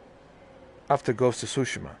after Ghost of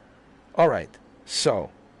Tsushima. Alright,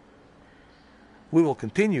 so we will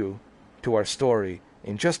continue to our story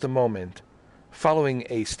in just a moment, following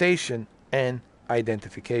a station and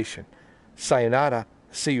identification. Sayonara,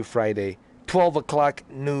 see you Friday, 12 o'clock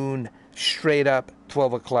noon, straight up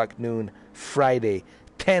 12 o'clock noon, Friday,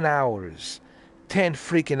 10 hours, 10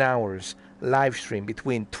 freaking hours, live stream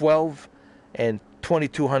between 12 and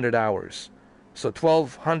 2200 hours. So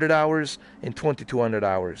 1200 hours and 2200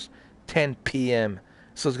 hours, 10 p.m.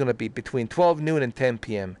 So it's going to be between 12 noon and 10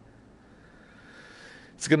 p.m.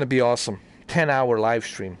 It's going to be awesome. 10-hour live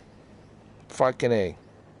stream. Fucking A.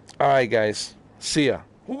 Alright, guys. See ya.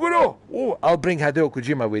 I'll bring Hideo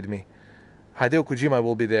Kojima with me. Hideo Kojima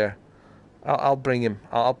will be there. I'll bring him.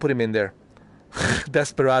 I'll put him in there.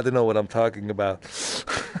 Desperado know what I'm talking about.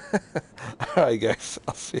 Alright, guys.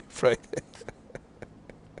 I'll see you Friday.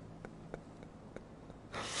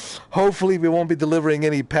 Hopefully we won't be delivering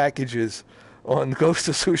any packages on Ghost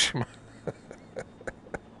of Tsushima.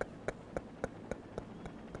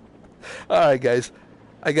 Alright, guys.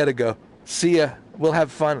 I gotta go. See ya. We'll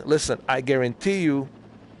have fun. Listen, I guarantee you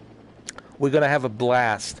we're gonna have a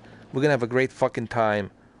blast. We're gonna have a great fucking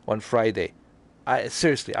time on Friday.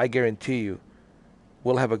 Seriously, I guarantee you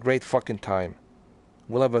we'll have a great fucking time.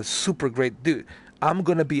 We'll have a super great... Dude, I'm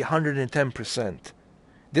gonna be 110%.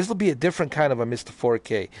 This will be a different kind of a Mr.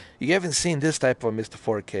 4K. You haven't seen this type of a Mr.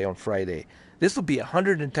 4K on Friday. This will be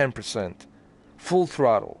 110%. Full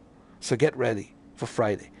throttle. So get ready for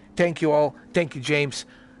Friday. Thank you all. Thank you, James.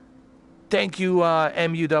 Thank you,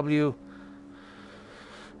 MUW.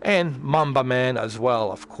 And Mamba Man as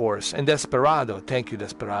well, of course. And Desperado. Thank you,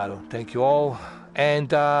 Desperado. Thank you all.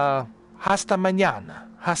 And hasta mañana.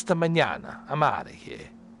 Hasta mañana. I'm out of here.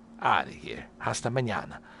 Out of here. Hasta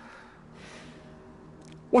mañana.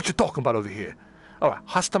 What you talking about over here? All right.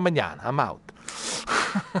 Hasta mañana. I'm out.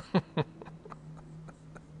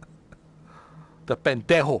 The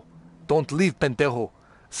pendejo. Don't leave, pendejo.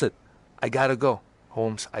 Said, I gotta go,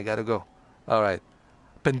 Holmes. I gotta go. All right.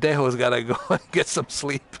 Pendejo's gotta go and get some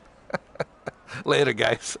sleep. Later,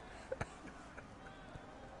 guys.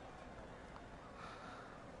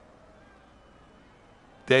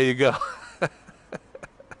 There you go.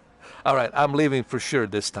 All right, I'm leaving for sure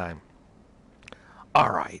this time. All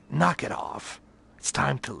right, knock it off. It's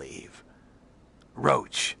time to leave.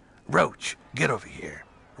 Roach, get over here.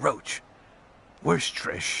 Roach, where's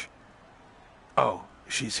Trish? Oh,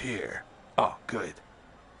 she's here. Oh, good.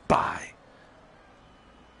 Bye.